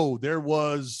 like, yo, there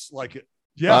was like,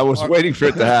 I was waiting for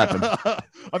it to happen.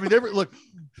 I mean, look,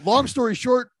 long story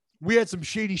short, we had some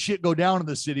shady shit go down in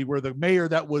the city where the mayor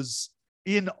that was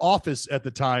in office at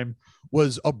the time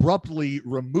was abruptly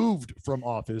removed from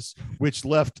office, which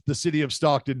left the city of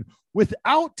Stockton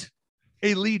without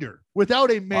a leader, without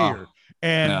a mayor. Wow.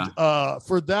 And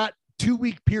for that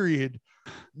 2-week period,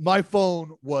 my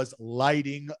phone was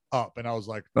lighting up, and I was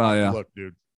like, look,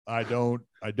 dude, I don't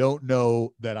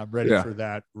know that I'm ready for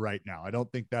that right now. I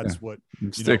don't think that's what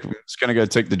it's gonna go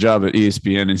take the job at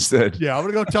ESPN instead. Yeah, I'm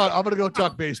gonna go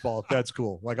talk baseball if that's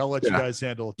cool. Like, I'll let you guys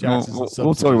handle taxes.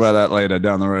 We'll talk about that later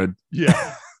down the road.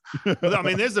 Yeah. I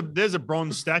mean, there's a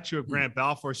bronze statue of Grant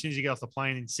Balfour. As soon as you get off the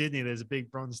plane in Sydney, there's a big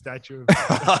bronze statue.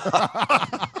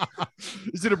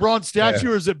 Is it a bronze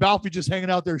statue or is it Balfour just hanging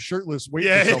out there shirtless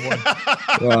waiting for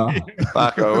someone?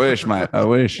 Fuck, I wish, mate. I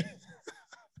wish.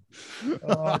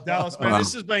 Dallas, man,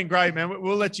 this has been great, man.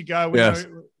 We'll let you go. We've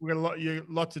got a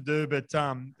lot to do, but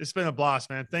it's been a blast,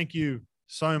 man. Thank you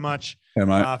so much for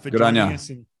joining us.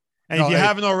 And if you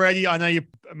haven't already, I know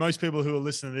most people who are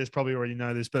listening to this probably already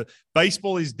know this, but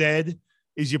Baseball is Dead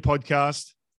is your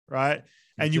podcast, right?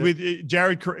 And you with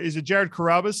Jared, is it Jared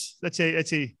Carabas? That's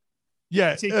he.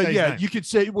 Yeah, you could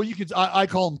say. Well, you could. I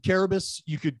call him Carabas.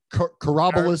 You could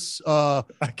Carabas.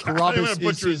 Carabas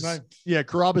is his name. Yeah,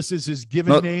 Carabas is his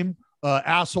given name.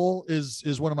 Asshole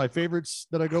is one of my favorites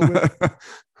that I go with.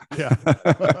 Yeah.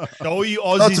 All you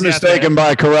Aussies Not mistaken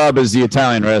by Carabas, the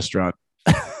Italian restaurant.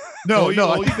 No.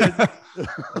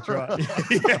 That's right.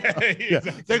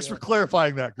 Thanks for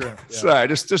clarifying that, Grant. Yeah. Sorry,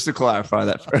 just to clarify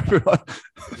that for everyone.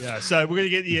 Yeah, so we're going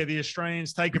to get the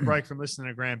Australians take a break from listening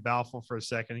to Grant Balfour for a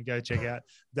second and go check out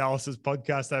Dallas's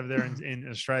podcast over there in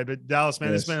Australia. But Dallas,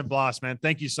 man, it's been a blast, man.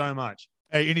 Thank you so much.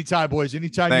 Hey, anytime, boys.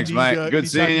 Anytime. Thanks, you need, mate. Good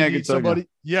seeing you. Good somebody.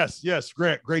 Yes,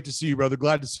 Grant. Great to see you, brother.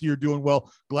 Glad to see you're doing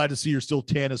well. Glad to see you're still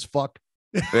tan as fuck.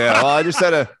 Yeah, well, I just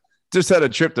had a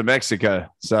trip to Mexico.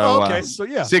 So, so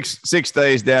yeah, 6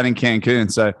 days down in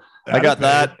Cancun. So I got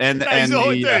that. And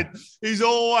he's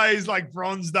always like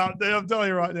bronzed up there. I'm telling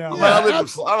you right now. Yeah,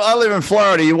 I live in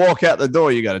Florida. You walk out the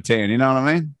door, you got a tan. You know what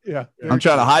I mean? Yeah. I'm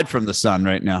trying to hide from the sun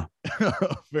right now.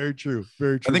 Very true.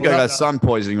 Very true. I think I got sun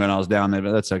poisoning when I was down there,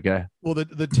 but that's okay. Well,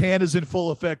 the tan is in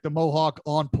full effect. The mohawk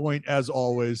on point as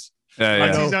always. Yeah.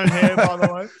 That's his own hair, by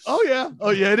the way. Oh yeah.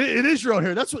 It is your own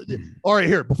hair. That's what. All right,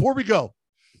 here before we go,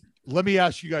 let me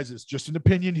ask you guys this. Just an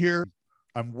opinion here.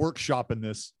 I'm workshopping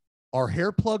this. Are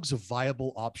hair plugs a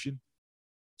viable option?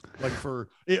 Like are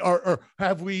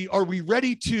we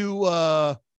ready to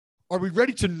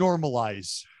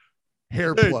normalize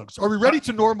hair plugs? Are we ready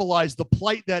to normalize the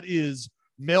plight that is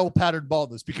male pattern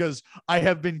baldness? Because I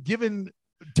have been given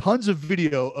tons of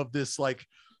video of this, like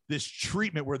this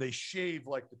treatment where they shave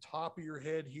like the top of your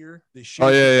head here. They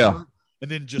shave and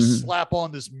then just slap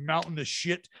on this mountain of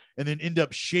shit and then end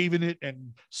up shaving it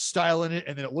and styling it.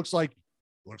 And then it looks like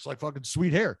fucking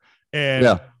sweet hair.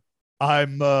 And I've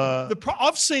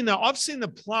seen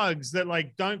the plugs that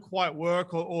like don't quite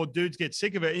work or dudes get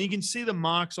sick of it. And you can see the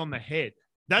marks on the head.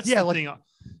 That's the thing.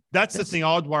 That's the thing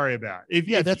I'd worry about.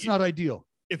 That's not ideal.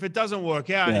 If it doesn't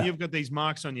work out and you've got these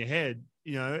marks on your head,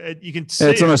 you know, you can see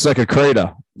it's almost like a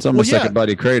crater. It's almost like a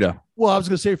bloody crater. Well, I was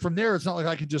going to say from there, it's not like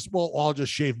I can just, I'll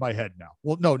just shave my head now.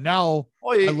 Well, no, now.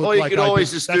 Or you could always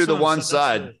just do the one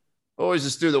side. Always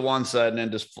just do the one side and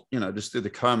then just do the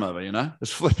comb over,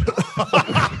 just flip it.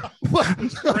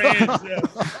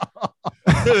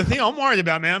 The thing I'm worried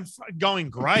about, man, I'm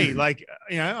going gray. Like,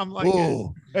 I'm like,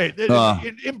 hey,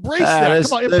 embrace that.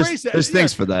 Come on, embrace that. There's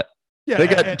things for that. Yeah, they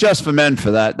got just for men for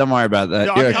that. Don't worry about that.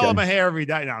 I color my hair every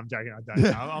day. No, I'm joking. I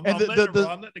don't. I'm letting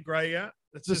the gray out.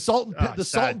 The salt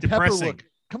and pepper look.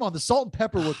 Come on, the salt and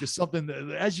pepper look is something that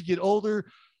as you get older,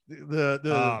 the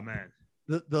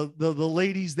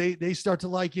ladies they start to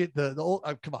like it. The old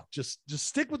come on, just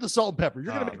stick with the salt and pepper.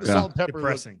 You're gonna make the salt and pepper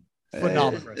depressing.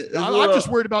 Phenomenal. I'm just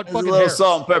worried about fucking a little hair.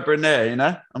 Salt and pepper in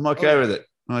there, I'm okay with it.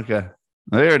 Okay,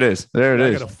 there it is. I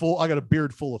got a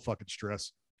beard full of fucking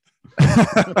stress.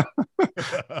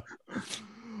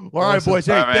 All right, boys.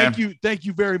 Hey, thank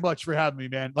you very much for having me,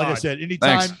 man. Like I said,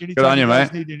 anytime Good on you,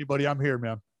 guys need anybody, I'm here,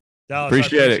 man. Dallas,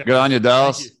 appreciate it. Good on you,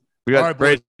 Dallas. We got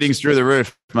ratings through the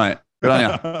roof, mate. Good on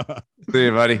you. See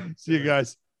you, buddy. See you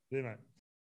guys. See you, mate.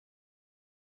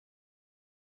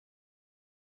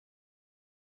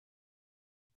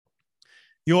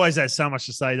 He always has so much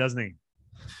to say, doesn't he?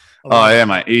 Oh yeah,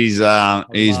 mate. He's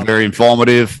very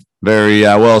informative, very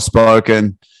well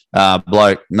spoken.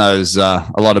 Bloke knows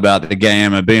a lot about the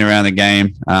game and being around the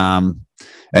game.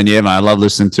 And yeah, mate, I love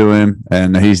listening to him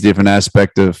and his different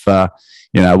aspect of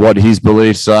what his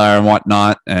beliefs are and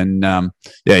whatnot. And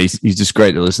he's just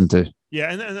great to listen to.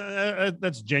 Yeah, and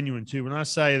that's genuine too. When I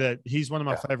say that he's one of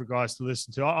my favorite guys to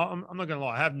listen to, I'm not going to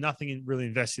lie. I have nothing really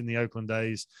invested in the Oakland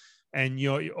A's. And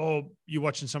you're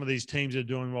watching some of these teams that are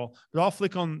doing well, but I'll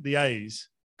flick on the A's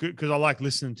because I like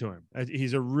listening to him.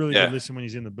 He's a really good listen when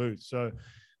he's in the booth. So,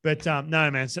 but no,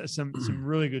 man, some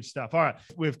really good stuff. All right,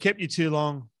 we've kept you too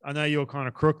long. I know you're kind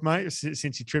of crook, mate,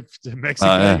 since you tripped to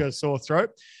Mexico, you got a sore throat.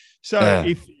 So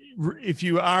if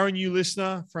you are a new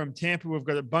listener from Tampa, we've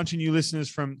got a bunch of new listeners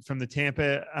from the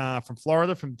Tampa, from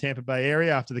Florida, from the Tampa Bay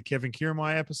area after the Kevin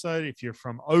Kiermaier episode. If you're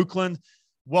from Oakland,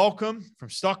 welcome. From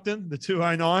Stockton, the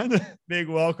 209, big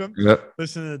welcome. Yep.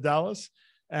 Listening to Dallas.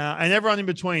 And everyone in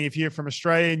between, if you're from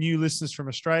Australia, new listeners from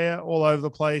Australia, all over the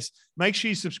place, make sure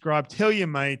you subscribe. Tell your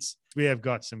mates. We have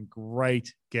got some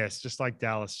great guests, just like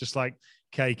Dallas, just like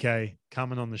KK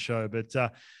coming on the show. But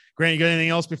Grant, you got anything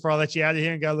else before I let you out of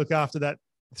here and go look after that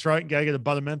throat and go get a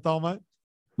butter menthol, mate?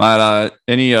 Mate,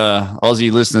 any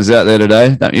Aussie listeners out there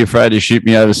today, don't be afraid to shoot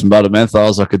me over some butter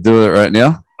menthols. I could do it right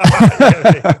now.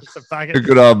 A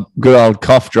good old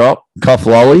cough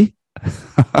lolly.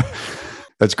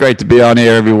 It's great to be on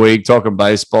here every week talking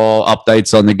baseball,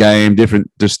 updates on the game,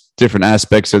 different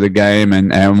aspects of the game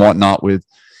and whatnot with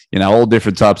all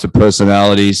different types of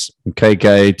personalities, from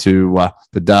KK to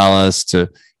the Dallas to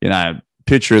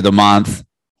pitcher of the month,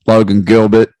 Logan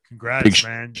Gilbert. Congrats,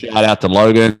 man! Shout out to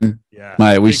Logan. Yeah,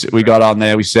 mate. We got on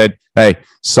there. We said, "Hey,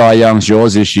 Cy Young's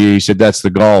yours this year." He said, "That's the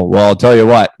goal." Well, I'll tell you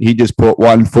what. He just put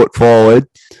 1 foot forward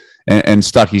and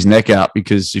stuck his neck out,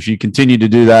 because if you continue to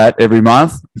do that every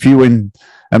month, if you win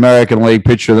American League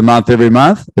Pitcher of the Month every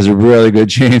month, there's a really good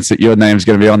chance that your name's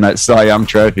going to be on that Cy Young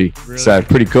trophy. Really? So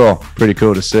pretty cool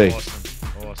to see. Awesome.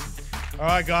 All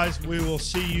right, guys. We will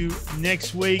see you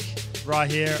next week right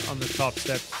here on the Top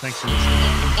Step. Thanks for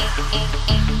listening.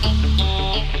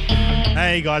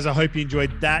 Hey guys, I hope you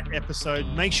enjoyed that episode.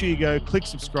 Make sure you go click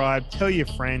subscribe, tell your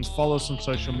friends, follow us on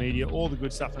social media, all the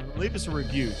good stuff, and leave us a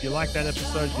review. If you like that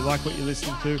episode, if you like what you're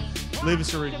listening to, leave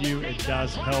us a review. It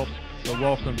does help. So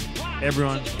welcome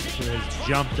everyone who has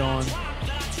jumped on,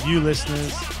 new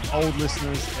listeners, old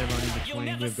listeners, everyone in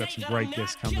between. We've got some great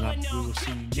guests coming up. We will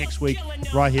see you next week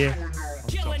right here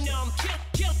on the Top Step.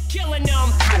 Killing them,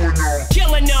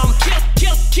 killing them,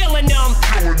 killing them,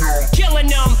 killing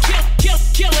them,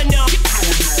 killing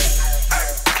them.